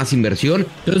planeado, con más inversión.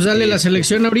 Entonces dale la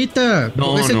selección ahorita.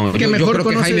 No, yo creo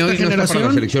que Jaime hoy no está para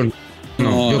la selección.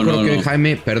 Yo creo que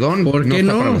Jaime, perdón, ¿por qué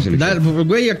no? Está para la selección.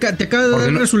 Güey, acá te acaba de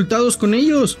dar resultados con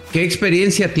ellos. ¿Qué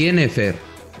experiencia tiene, Fer?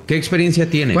 ¿Qué experiencia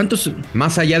tiene? ¿Cuántos?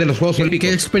 Más allá de los Juegos Olímpicos.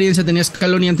 ¿Qué experiencia tenía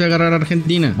Scaloni antes de agarrar a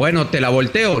Argentina? Bueno, te la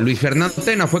volteo. Luis Fernando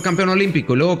Tena fue campeón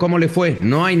olímpico. ¿Y luego cómo le fue?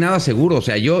 No hay nada seguro. O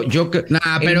sea,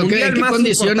 pero ¿qué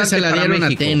condiciones se la dieron a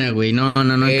Tena, güey? No.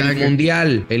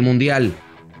 El mundial.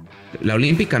 La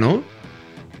olímpica, ¿no?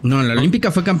 No, la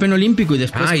olímpica fue campeón olímpico y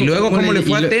después... ¿y luego cómo le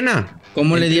fue a Tena?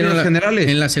 ¿Cómo le dieron generales?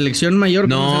 En la selección mayor?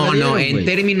 No, en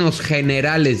términos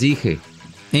generales dije.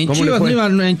 En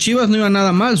Chivas no iba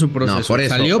nada mal su proceso. No, por eso,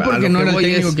 salió porque no era el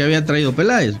técnico que había traído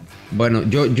Peláez. Bueno,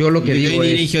 yo lo que digo es...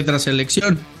 dirige otra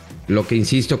selección. Lo que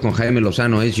insisto con Jaime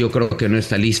Lozano es, yo creo que no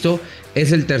está listo.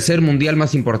 Es el tercer mundial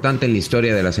más importante en la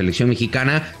historia de la selección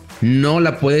mexicana. No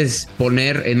la puedes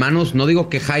poner en manos. No digo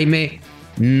que Jaime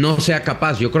no sea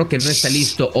capaz. Yo creo que no está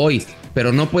listo hoy.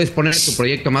 Pero no puedes poner tu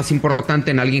proyecto más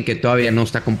importante en alguien que todavía no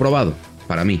está comprobado,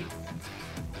 para mí.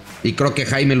 Y creo que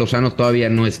Jaime Lozano todavía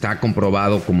no está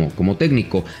comprobado como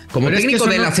técnico. Como técnico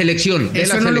de la selección.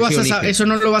 Eso no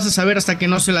lo vas a saber hasta que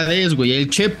no se la des, güey. El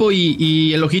Chepo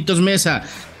y el Ojitos Mesa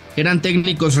eran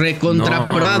técnicos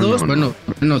recontraprobados. No.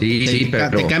 Bueno,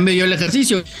 te cambio yo el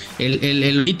ejercicio.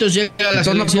 El Ojitos llega a la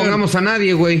selección. No pongamos a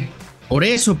nadie, güey. Por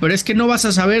eso, pero es que no vas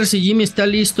a saber si Jimmy está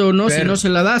listo o no, si no se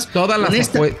la das.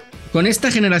 Con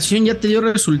esta generación ya te dio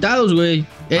resultados, güey.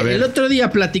 El otro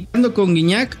día, platicando con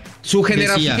Guiñac, su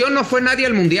generación no fue nadie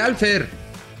al mundial, Fer.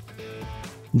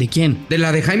 ¿De quién? De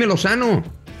la de Jaime Lozano.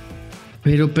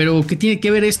 Pero, ¿qué tiene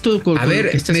que ver esto con... A ver,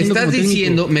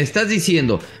 me estás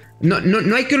diciendo,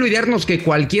 no hay que olvidarnos que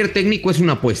cualquier técnico es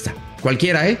una apuesta.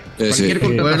 Cualquiera, cualquier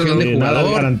contratación de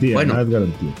jugador. Garantía, bueno,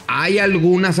 hay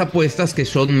algunas apuestas que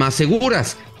son más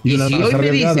seguras. Y si hoy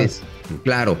me dices,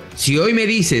 si hoy me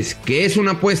dices que es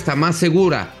una apuesta más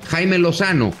segura Jaime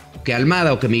Lozano que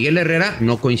Almada o que Miguel Herrera,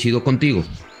 no coincido contigo.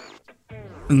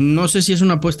 No sé si es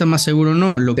una apuesta más segura o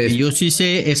no. Lo que yo sí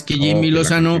sé es que Jimmy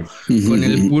Lozano, con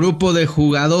el grupo de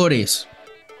jugadores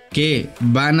que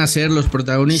van a ser los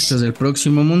protagonistas del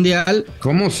próximo mundial,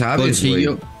 ¿cómo sabes, güey?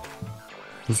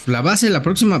 Pues la base de la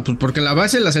próxima, pues porque la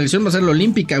base de la selección va a ser la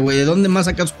olímpica, güey. ¿De dónde más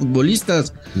sacas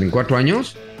futbolistas? ¿En 4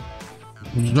 años?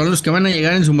 Son los que van a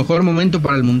llegar en su mejor momento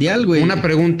para el mundial, güey. Una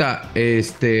pregunta,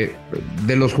 de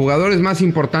los jugadores más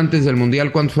importantes del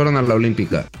mundial, ¿cuántos fueron a la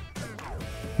olímpica?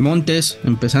 Montes,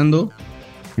 empezando.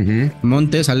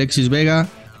 Montes, Alexis Vega.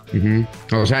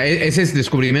 O sea, ¿ese es el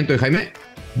descubrimiento de Jaime?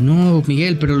 No,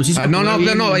 Miguel, pero los hizo.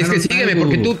 No, es que sígueme,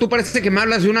 porque tú parece que me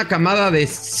hablas de una camada de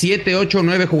 7, 8,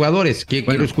 9 jugadores.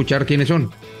 Quiero escuchar quiénes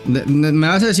son. Me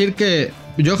vas a decir que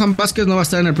Johan Vázquez no va a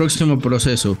estar en el próximo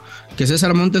proceso, que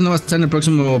César Montes no va a estar en el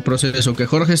próximo proceso, que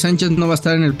Jorge Sánchez no va a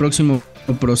estar en el próximo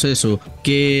proceso,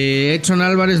 que Edson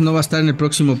Álvarez no va a estar en el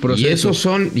próximo proceso. Y esos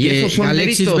son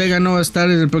Alexis méritos. Vega no va a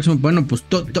estar en el próximo. Bueno, pues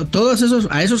todos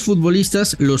esos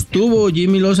futbolistas los tuvo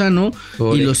Jimmy Lozano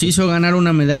y los hizo ganar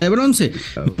una medalla de bronce.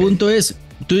 Okay. El punto es,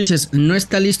 tú dices, no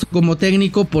está listo como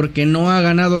técnico porque no ha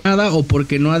ganado nada o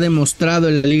porque no ha demostrado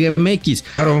en la Liga MX.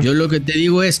 Claro. Yo lo que te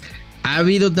digo es, ha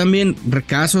habido también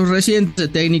casos recientes de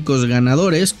técnicos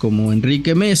ganadores como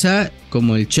Enrique Mesa,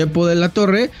 como el Chepo de la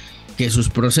Torre, que sus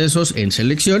procesos en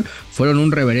selección fueron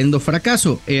un reverendo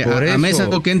fracaso. A Mesa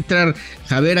tuvo que entrar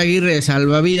Javier Aguirre de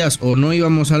salvavidas o no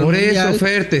íbamos al mundial.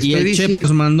 Y el Chepo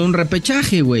nos mandó un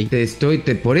repechaje, güey.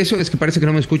 Por eso es que parece que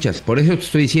no me escuchas. Por eso te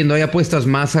estoy diciendo, hay apuestas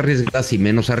más arriesgadas y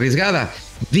menos arriesgadas.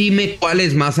 Dime cuál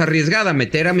es más arriesgada,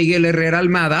 meter a Miguel Herrera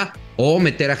Almada o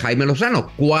meter a Jaime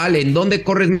Lozano. ¿En dónde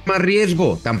corres más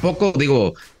riesgo? Tampoco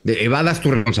evadas tu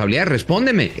responsabilidad,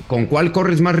 respóndeme, ¿con cuál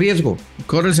corres más riesgo?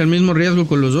 ¿Corres el mismo riesgo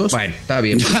con los dos? Bueno, está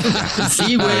bien.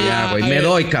 Sí, güey. Ya, güey, me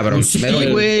doy, cabrón. Sí,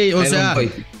 güey, o sea,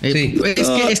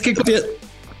 es que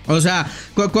o sea,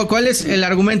 ¿cuál es el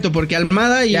argumento? Porque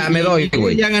Almada y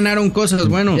ya ganaron cosas,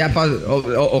 bueno. Ya,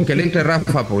 o que le entre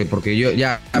Rafa, porque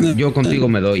yo contigo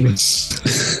me doy.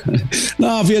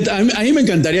 No, fíjate, a mí me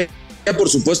encantaría, por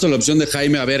supuesto, la opción de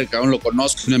Jaime, a ver, cabrón, lo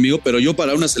conozco, es un amigo, pero yo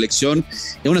para una selección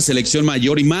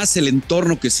mayor y más el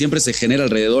entorno que siempre se genera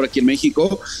alrededor aquí en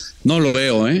México, no lo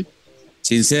veo,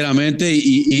 sinceramente,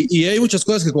 y hay muchas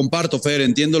cosas que comparto, Fer,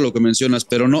 entiendo lo que mencionas,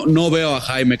 pero no veo a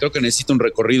Jaime, creo que necesita un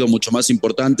recorrido mucho más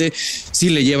importante,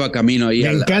 sí le lleva camino ahí a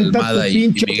Almada y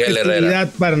Miguel Herrera.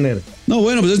 Partner. No,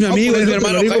 bueno, pues es mi amigo, es mi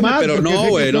hermano Jaime, pero no,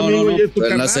 güey, no.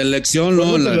 En la selección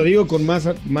no. Te lo digo con más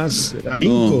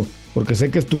ahínco, porque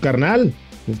sé que es tu carnal,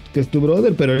 que es tu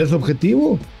brother, pero eres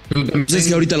objetivo. Es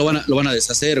que ahorita lo van a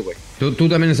deshacer, güey. ¿Tú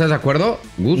también estás de acuerdo,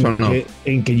 Gus, o no?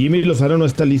 En que Jimmy Lozano no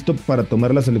está listo para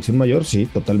tomar la selección mayor, sí,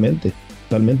 totalmente.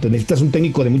 Necesitas un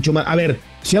técnico de mucho más. A ver,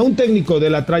 si a un técnico de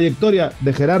la trayectoria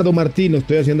de Gerardo Martino,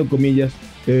 estoy haciendo comillas,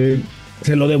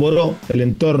 se lo devoró el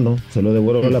entorno, se lo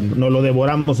devoró, no lo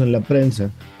devoramos en la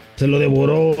prensa, se lo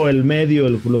devoró el medio,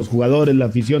 los jugadores, la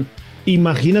afición.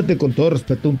 Imagínate, con todo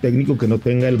respeto, un técnico que no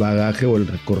tenga el bagaje o el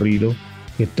recorrido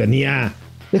que tenía.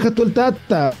 Deja tú el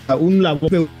Tata,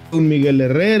 un Miguel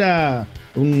Herrera,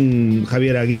 un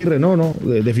Javier Aguirre,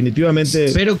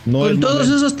 definitivamente. Pero no con todos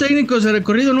esos técnicos de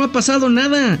recorrido no ha pasado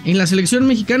nada en la selección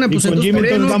mexicana. Pues con Jimmy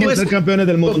vamos a ser campeones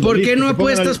del mundo. ¿Por qué no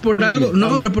apuestas por algo?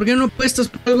 No, ¿por qué no apuestas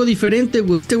por algo diferente,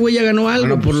 güey? Este güey ya ganó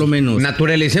algo, por lo menos.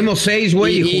 Naturalicemos 6,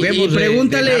 güey, y juguemos. Y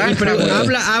pregúntale,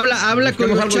 habla con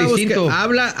los chavos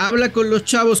habla con los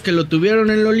chavos que lo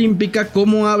tuvieron en la Olímpica,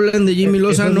 cómo hablan de Jimmy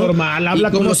Lozano, es normal, habla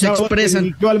y cómo se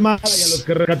expresan. Almada, y a los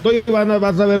que rescató y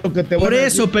vas a ver lo que te por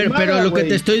eso, pero lo que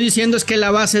te estoy diciendo es que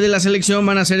la base de la selección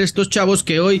van a ser estos chavos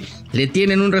que hoy le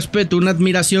tienen un respeto, una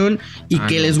admiración y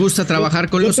que les gusta trabajar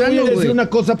con Lozano, güey. Yo te voy a decir una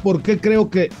cosa, porque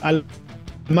creo que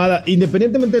Almada,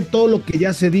 independientemente de todo lo que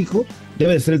ya se dijo,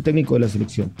 debe de ser el técnico de la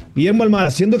selección. Guillermo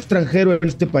Almada, siendo extranjero en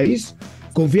este país,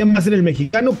 confía más en el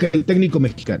mexicano que el técnico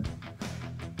mexicano.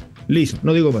 Listo,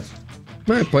 no digo más.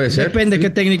 Puede ser. Depende qué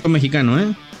técnico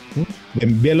mexicano,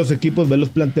 Ve los equipos, ve los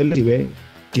planteles y ve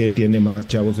que tiene más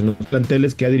chavos en los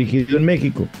planteles que ha dirigido en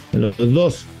México, en los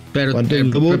dos. Pero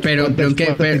 ¿en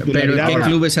qué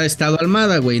clubes ha estado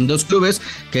Almada, güey? En 2 clubes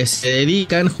que se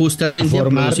dedican justamente a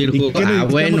producir jugadores.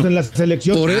 Bueno. En la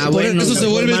selección. Por eso se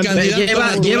vuelve el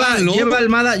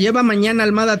candidato. Lleva mañana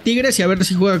Almada a Tigres y a ver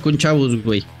si juega con chavos,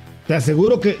 güey. Te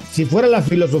aseguro que si fuera la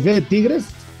filosofía de Tigres,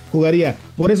 jugaría.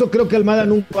 Por eso creo que Almada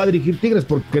nunca va a dirigir Tigres,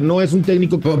 porque no es un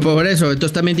técnico. Por eso,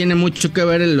 entonces también tiene mucho que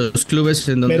ver en los clubes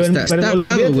en donde está,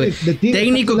 güey.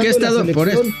 Técnico que ha estado, por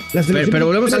eso. Pero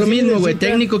volvemos a lo mismo, güey.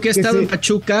 Técnico que ha estado en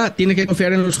Pachuca tiene que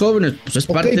confiar en los jóvenes, pues es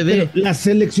parte de. La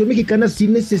selección mexicana sí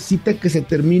necesita que se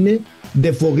termine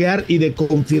de foguear y de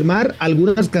confirmar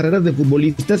algunas carreras de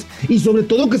futbolistas y sobre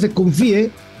todo que se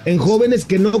confíe en jóvenes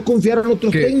que no confiaron en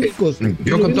otros técnicos.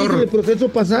 Yo con todo el proceso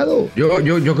pasado. Yo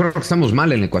creo que estamos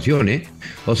mal en la ecuación,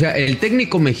 O sea, el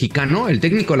técnico mexicano, el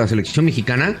técnico de la selección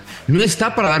mexicana, no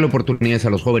está para darle oportunidades a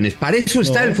los jóvenes. Para eso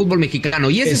está el fútbol mexicano.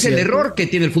 Y ese es el error que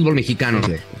tiene el fútbol mexicano.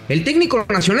 El técnico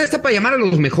nacional está para llamar a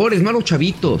los mejores, no a los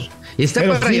chavitos. Está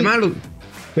para llamar a los...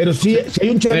 Pero si hay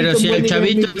un chavito. Pero si el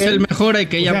chavito es el mejor, hay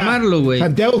que llamarlo, güey.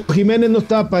 Santiago Jiménez no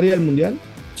estaba para ir al Mundial.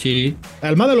 Sí.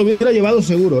 Almada lo hubiera llevado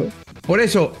seguro, Por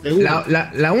eso,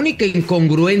 la única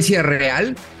incongruencia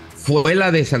real fue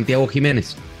la de Santiago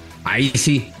Jiménez. Ahí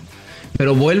sí.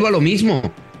 pero vuelvo a lo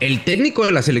mismo. El técnico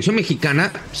de la selección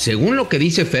mexicana, según lo que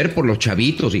dice Fer por los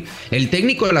chavitos, y el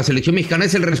técnico de la selección mexicana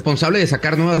es el responsable de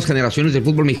sacar nuevas generaciones del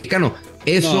fútbol mexicano.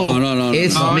 Eso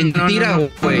es mentira,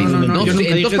 güey.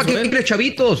 Entonces, ¿para qué quiere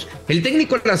chavitos? El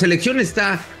técnico de la selección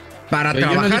está para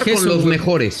trabajar con los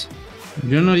mejores.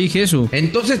 Yo no dije eso.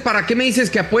 Entonces, ¿para qué me dices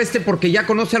que apueste porque ya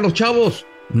conoce a los chavos?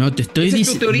 No te estoy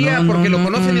diciendo. Es tu teoría, porque lo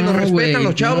conocen y lo respetan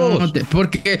los chavos.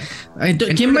 Porque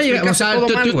 ¿quién va a llegar? O sea,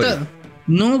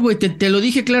 no, güey, te lo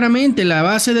dije claramente. La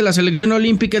base de la selección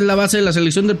olímpica es la base de la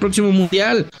selección del próximo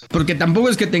mundial. Porque tampoco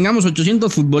es que tengamos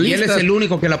 800 futbolistas. Y él es el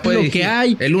único que la puede dirigir. Que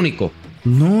hay. El único.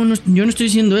 No, yo no estoy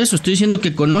diciendo eso. Estoy diciendo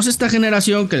que conoce esta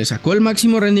generación, que le sacó el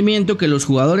máximo rendimiento, que los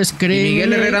jugadores creen. Y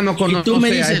Miguel Herrera no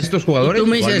conoce a estos jugadores. Y tú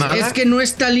me dices, es que no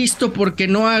está listo porque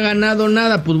no ha ganado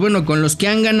nada. Pues bueno, con los que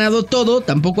han ganado todo,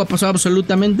 tampoco ha pasado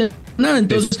absolutamente nada.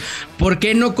 Entonces, ¿por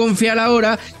qué no confiar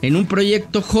ahora en un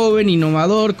proyecto joven,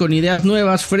 innovador, con ideas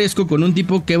nuevas, fresco, con un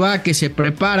tipo que se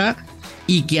prepara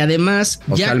y que además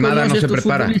ya Almada no se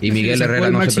prepara y Miguel Herrera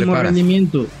no se prepara?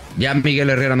 Rendimiento. Ya Miguel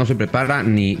Herrera no se prepara,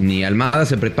 ni Almada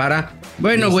se prepara.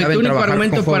 Bueno, güey, tu único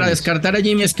argumento para descartar a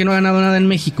Jimmy es que no ha ganado nada en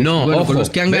México. No, bueno, ojo, con los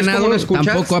que han ganado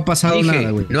tampoco ha pasado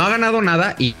nada, güey. No ha ganado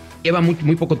nada y lleva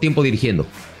muy poco tiempo dirigiendo.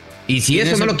 Y si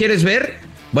eso no lo quieres ver,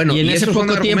 bueno. Y en ese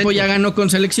poco tiempo ya ganó con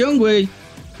selección, güey.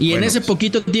 Y en ese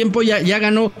poquito tiempo ya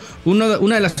ganó una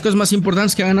de las cosas más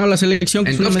importantes que ha ganado la selección.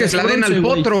 Entonces que se la den al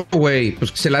Potro, güey.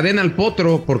 Pues que se la den al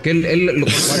Potro, porque él lo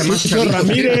conoce más. Chico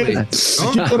Ramírez.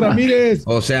 ¿No? Chico Ramírez.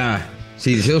 O sea,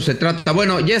 si de eso se trata.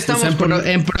 Bueno, ya estamos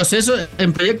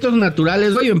en proyectos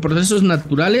naturales, güey, en procesos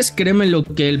naturales, créeme lo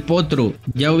que el Potro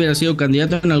ya hubiera sido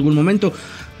candidato en algún momento.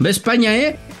 Ve España,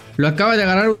 lo acaba de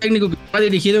agarrar un técnico que ha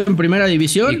dirigido en primera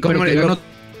división, pero que ganó.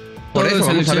 Por eso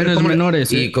vamos a ver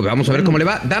menores. Y vamos a ver cómo le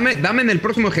va. Dame en el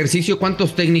próximo ejercicio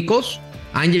cuántos técnicos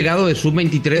han llegado de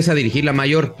sub-23 a dirigir la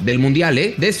mayor del mundial,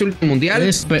 de este último mundial.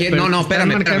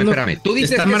 Espérame. Tú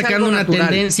dices está que marcando una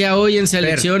tendencia hoy en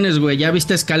selecciones, güey. Ya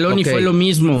viste Scaloni, fue lo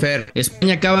mismo.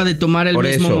 España acaba de tomar el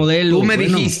mismo modelo. Tú me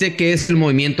dijiste que es el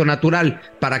movimiento natural.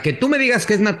 Para que tú me digas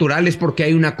que es natural es porque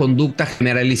hay una conducta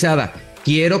generalizada.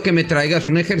 Quiero que me traigas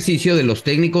un ejercicio de los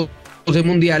técnicos de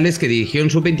mundiales que dirigió en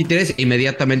sub-23,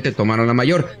 inmediatamente tomaron la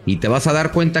mayor y te vas a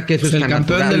dar cuenta que eso es el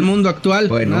campeón natural del mundo actual,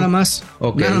 nada más.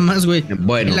 Nada más, güey.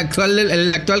 Bueno. El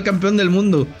actual campeón del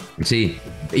mundo. Sí,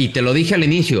 y te lo dije al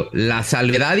inicio, la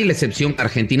salvedad y la excepción de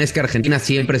Argentina es que Argentina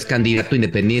siempre es candidato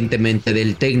independientemente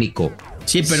del técnico.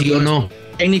 Sí, pero ¿sí o no?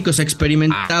 Técnicos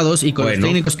experimentados y con los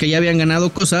técnicos que ya habían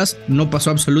ganado cosas, no pasó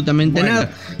absolutamente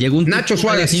nada. Llegó un Nacho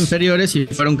Suárez inferiores y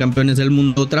fueron campeones del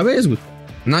mundo otra vez, güey.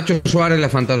 Nacho Suárez, la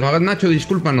fantasma. Nacho,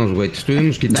 discúlpanos, güey. Te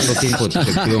estuvimos quitando tiempo de tu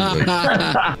sección, güey.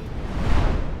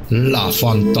 La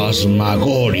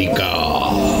fantasmagórica.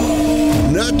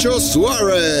 Nacho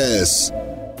Suárez.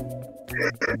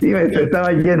 Sí, me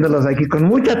estaba yéndolos aquí con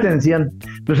mucha atención.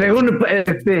 Pues según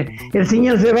el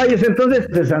señor Ceballos, entonces,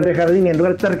 de San de Jardín, en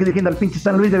lugar de estar dirigiendo al pinche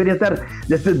San Luis, debería estar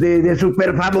de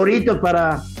super favorito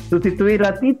para sustituir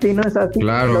a Tite, ¿no? Es así.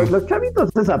 Claro. Los chavitos,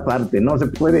 esa parte, no se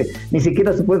puede, ni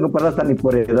siquiera se puede comparar hasta ni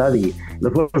por edad, y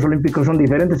los Juegos Olímpicos son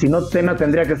diferentes. Si no, Cena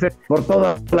tendría que ser por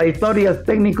toda la historia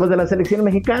técnicos de la selección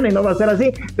mexicana, y no va a ser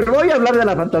así. Pero voy a hablar de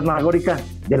la fantasmagórica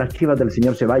de las Chivas del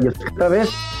señor Ceballos. Esta vez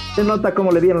se nota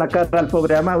cómo le dieron la cara al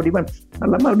pobre Amauri. Bueno, a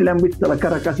la Amauri le han visto la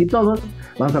cara casi todos.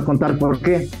 Vamos a contar por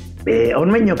qué.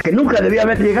 Ormeño, que nunca debía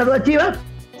haber llegado a Chivas,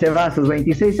 se va a sus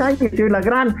 26 años y la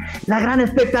gran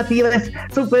expectativa es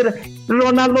super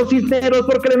Ronaldo Cisneros,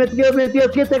 porque le metió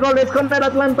 7 goles contra el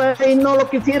Atlanta y no lo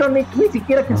quisieron, ni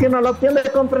siquiera quisieron la opción de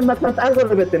comprar en Atlanta. Algo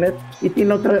debe tener. Y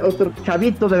tiene otro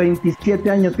chavito de 27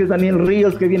 años que es Daniel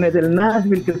Ríos, que viene del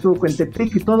Nashville, que estuvo en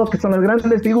Tepic y todo, que son las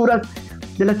grandes figuras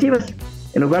de las Chivas.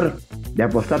 En lugar de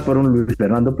apostar por un Luis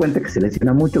Fernando Puente, que se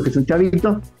lesiona mucho, que es un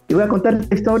chavito, y voy a contar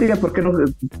esta historia, por qué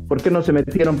no se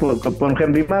metieron por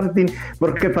Henry Martin,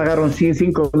 por qué pagaron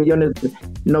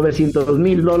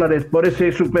 $5.900.000 por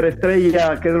ese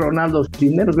superestrella que es Ronaldo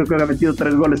Cisneros, que ha metido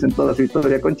 3 goles en toda su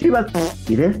historia con Chivas.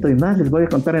 Y de esto y más les voy a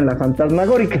contar en la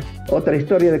fantasmagórica, otra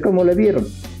historia de cómo le dieron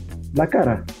la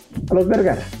cara a los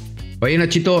Vergara. Oye,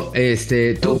 Nachito,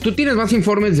 tú tienes más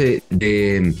informes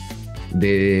de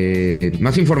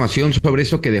más información sobre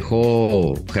eso que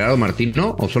dejó Gerardo Martín,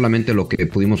 ¿no? ¿O solamente lo que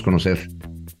pudimos conocer?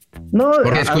 No,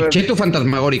 porque escuché tu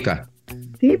fantasmagórica.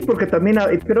 Sí, porque también,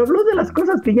 pero habló de las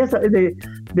cosas que ya,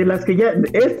 de las que ya,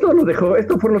 esto lo dejó,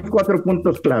 estos fueron los 4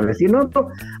 puntos claves. Y no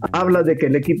habla de que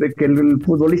el equipo, que el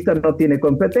futbolista no tiene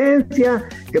competencia,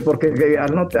 que porque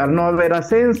al no haber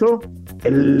ascenso,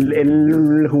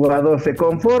 el jugador se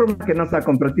conforma, que no está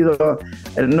competido,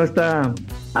 no está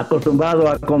acostumbrado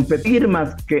a competir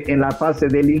más que en la fase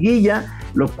de liguilla,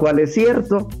 lo cual es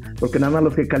cierto, porque nada más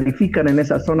los que califican en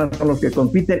esa zona son los que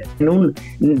compiten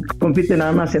compiten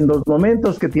nada más en 2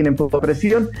 momentos, que tienen poca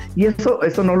presión, y eso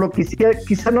no lo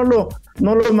quizá no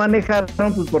lo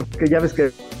manejaron, pues porque ya ves que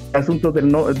el asunto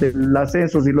del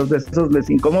ascensos y los descensos les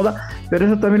incomoda, pero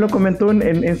eso también lo comentó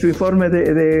en su informe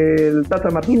del Tata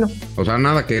Martino. O sea,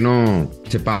 nada que no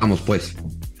sepamos, pues.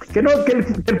 Que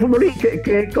el fútbol,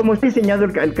 que como está diseñado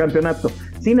el campeonato,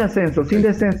 sin ascensos, sin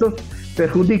descensos,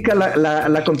 perjudica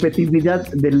la competitividad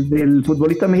del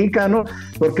futbolista mexicano,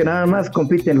 porque nada más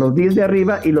compiten los 10 de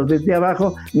arriba y los 10 de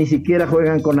abajo ni siquiera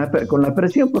juegan con la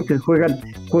presión, porque juegan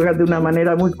de una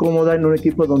manera muy cómoda en un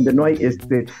equipo donde no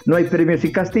hay premios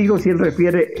y castigos. Y él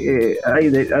refiere,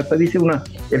 hasta dice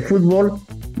el fútbol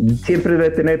siempre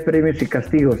debe tener premios y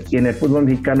castigos, y en el fútbol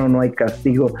mexicano no hay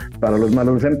castigo para los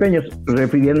malos desempeños,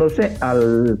 refiriéndose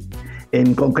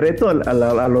en concreto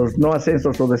a los no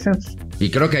ascensos o descensos.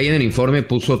 Y creo que ahí en el informe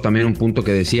puso también un punto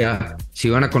que decía, si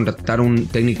van a contratar un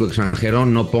técnico extranjero,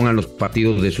 no pongan los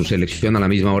partidos de su selección a la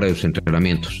misma hora de sus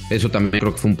entrenamientos. Eso también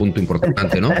creo que fue un punto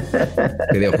importante, ¿no?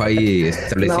 Que dejó ahí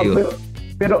establecido.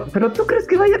 No, pero ¿tú crees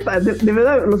que vaya de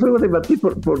verdad, los oigo debatir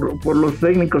por los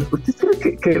técnicos? ¿Usted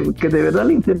cree que de verdad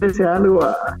le interese algo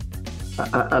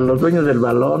a los dueños del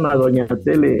balón, a Doña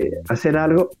Tele, hacer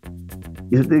algo?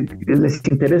 ¿Les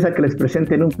interesa que les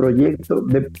presenten un proyecto?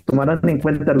 ¿Tomarán en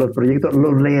cuenta los proyectos?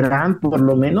 ¿Los leerán por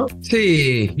lo menos?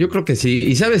 Sí, yo creo que sí.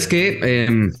 ¿Y sabes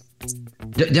qué?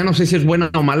 Ya no sé si es buena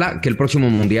o mala que el próximo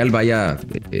mundial vaya a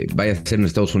ser en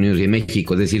Estados Unidos y en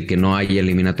México, es decir, que no hay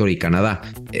eliminatoria y Canadá,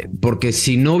 porque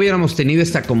si no hubiéramos tenido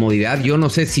esta comodidad, yo no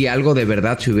sé si algo de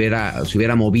verdad se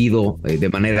hubiera movido de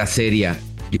manera seria.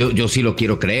 Yo sí lo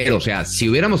quiero creer. O sea, si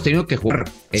hubiéramos tenido que jugar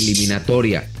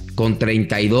eliminatoria con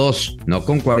 32, no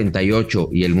con 48,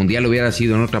 y el mundial hubiera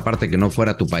sido en otra parte que no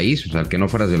fuera tu país, o sea, que no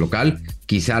fueras de local,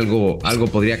 quizá algo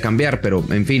podría cambiar, pero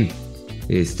en fin,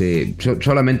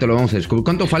 solamente lo vamos a descubrir.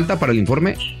 ¿Cuánto falta para el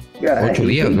informe? 8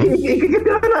 días, ¿no?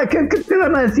 ¿Qué te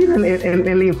van a decir en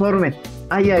el informe?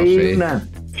 Hay ahí no sé.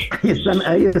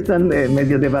 Ahí están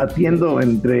medio debatiendo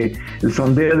entre el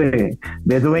sondeo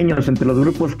de dueños entre los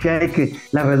grupos, que hay que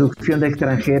la reducción de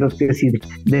extranjeros, que es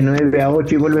de 9 a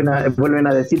 8, y vuelven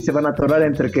a decir, se van a atorar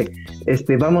entre que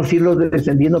vamos a irlos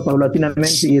descendiendo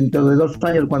paulatinamente, y dentro de 2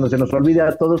 años, cuando se nos olvide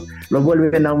a todos, lo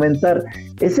vuelven a aumentar.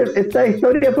 Esta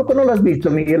historia, ¿a poco no la has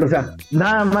visto, Miguel? O sea,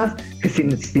 nada más que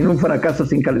sin un fracaso,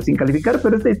 sin calificar,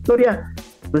 pero esta historia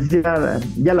pues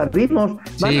ya la vimos.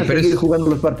 Van a seguir jugando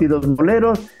los partidos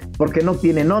boleros, porque no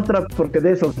tienen otra, porque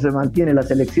de eso se mantienen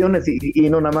las elecciones y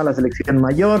no nada más la selección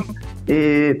mayor.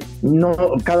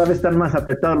 Cada vez están más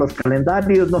apretados los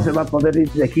calendarios, no se va a poder ir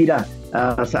de gira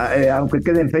aunque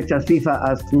queden fechas FIFA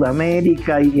a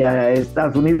Sudamérica y a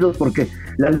Estados Unidos, porque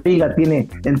la liga tiene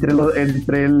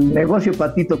entre el negocio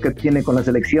patito que tiene con la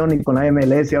selección y con la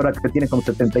MLS, ahora que tiene como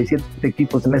 77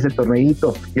 equipos en ese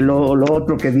torneito, y lo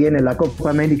otro que viene, la Copa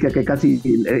América, que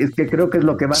creo que es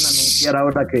lo que van a anunciar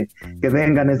ahora que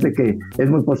vengan, es de que es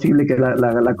muy posible que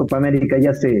la Copa América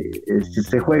ya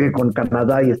se juegue con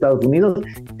Canadá y Estados Unidos,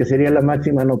 que sería la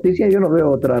máxima noticia. Yo no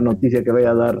veo otra noticia que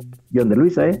vaya a dar John de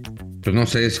Luisa, Pues no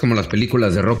sé, es como las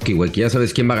películas de Rocky, güey, que ya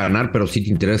sabes quién va a ganar, pero sí te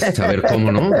interesa saber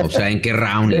cómo, ¿no? O sea, en qué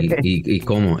round y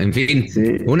cómo. En fin,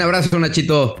 sí. Un abrazo,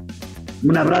 Nachito.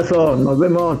 Un abrazo, nos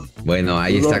vemos. Bueno,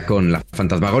 ahí está con la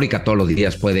Fantasmagórica. Todos los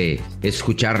días puede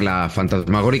escuchar la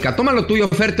Fantasmagórica. Toma lo tuyo,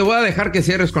 Fer. Te voy a dejar que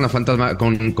cierres con la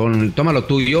con el Toma lo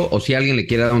tuyo. O si alguien le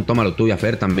quiere dar un Toma lo tuyo a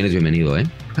Fer, también es bienvenido, ¿eh?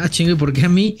 Ah, chingue, ¿por qué a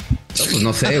mí? No, pues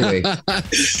no sé, güey.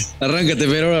 Arráncate,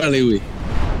 Fer, órale, güey.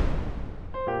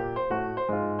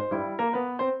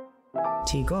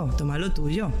 Chico, toma lo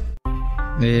tuyo.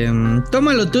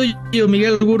 Toma lo tuyo,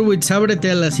 Miguel Gurwitz.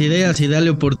 Ábrete a las ideas y dale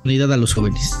oportunidad a los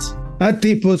jóvenes. A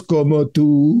tipos como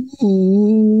tú.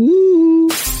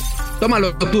 Toma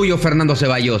lo tuyo, Fernando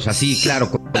Ceballos. Así,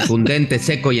 claro, contundente,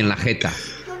 seco y en la jeta.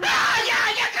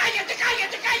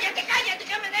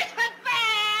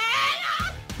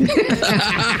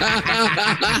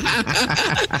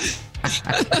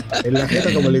 En la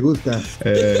jeta como le gusta.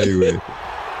 Güey.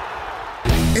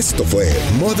 Esto fue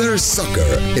Mother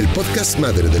Soccer, el podcast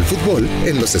madre del fútbol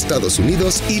en los Estados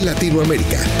Unidos y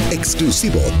Latinoamérica,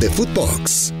 exclusivo de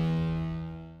Footbox.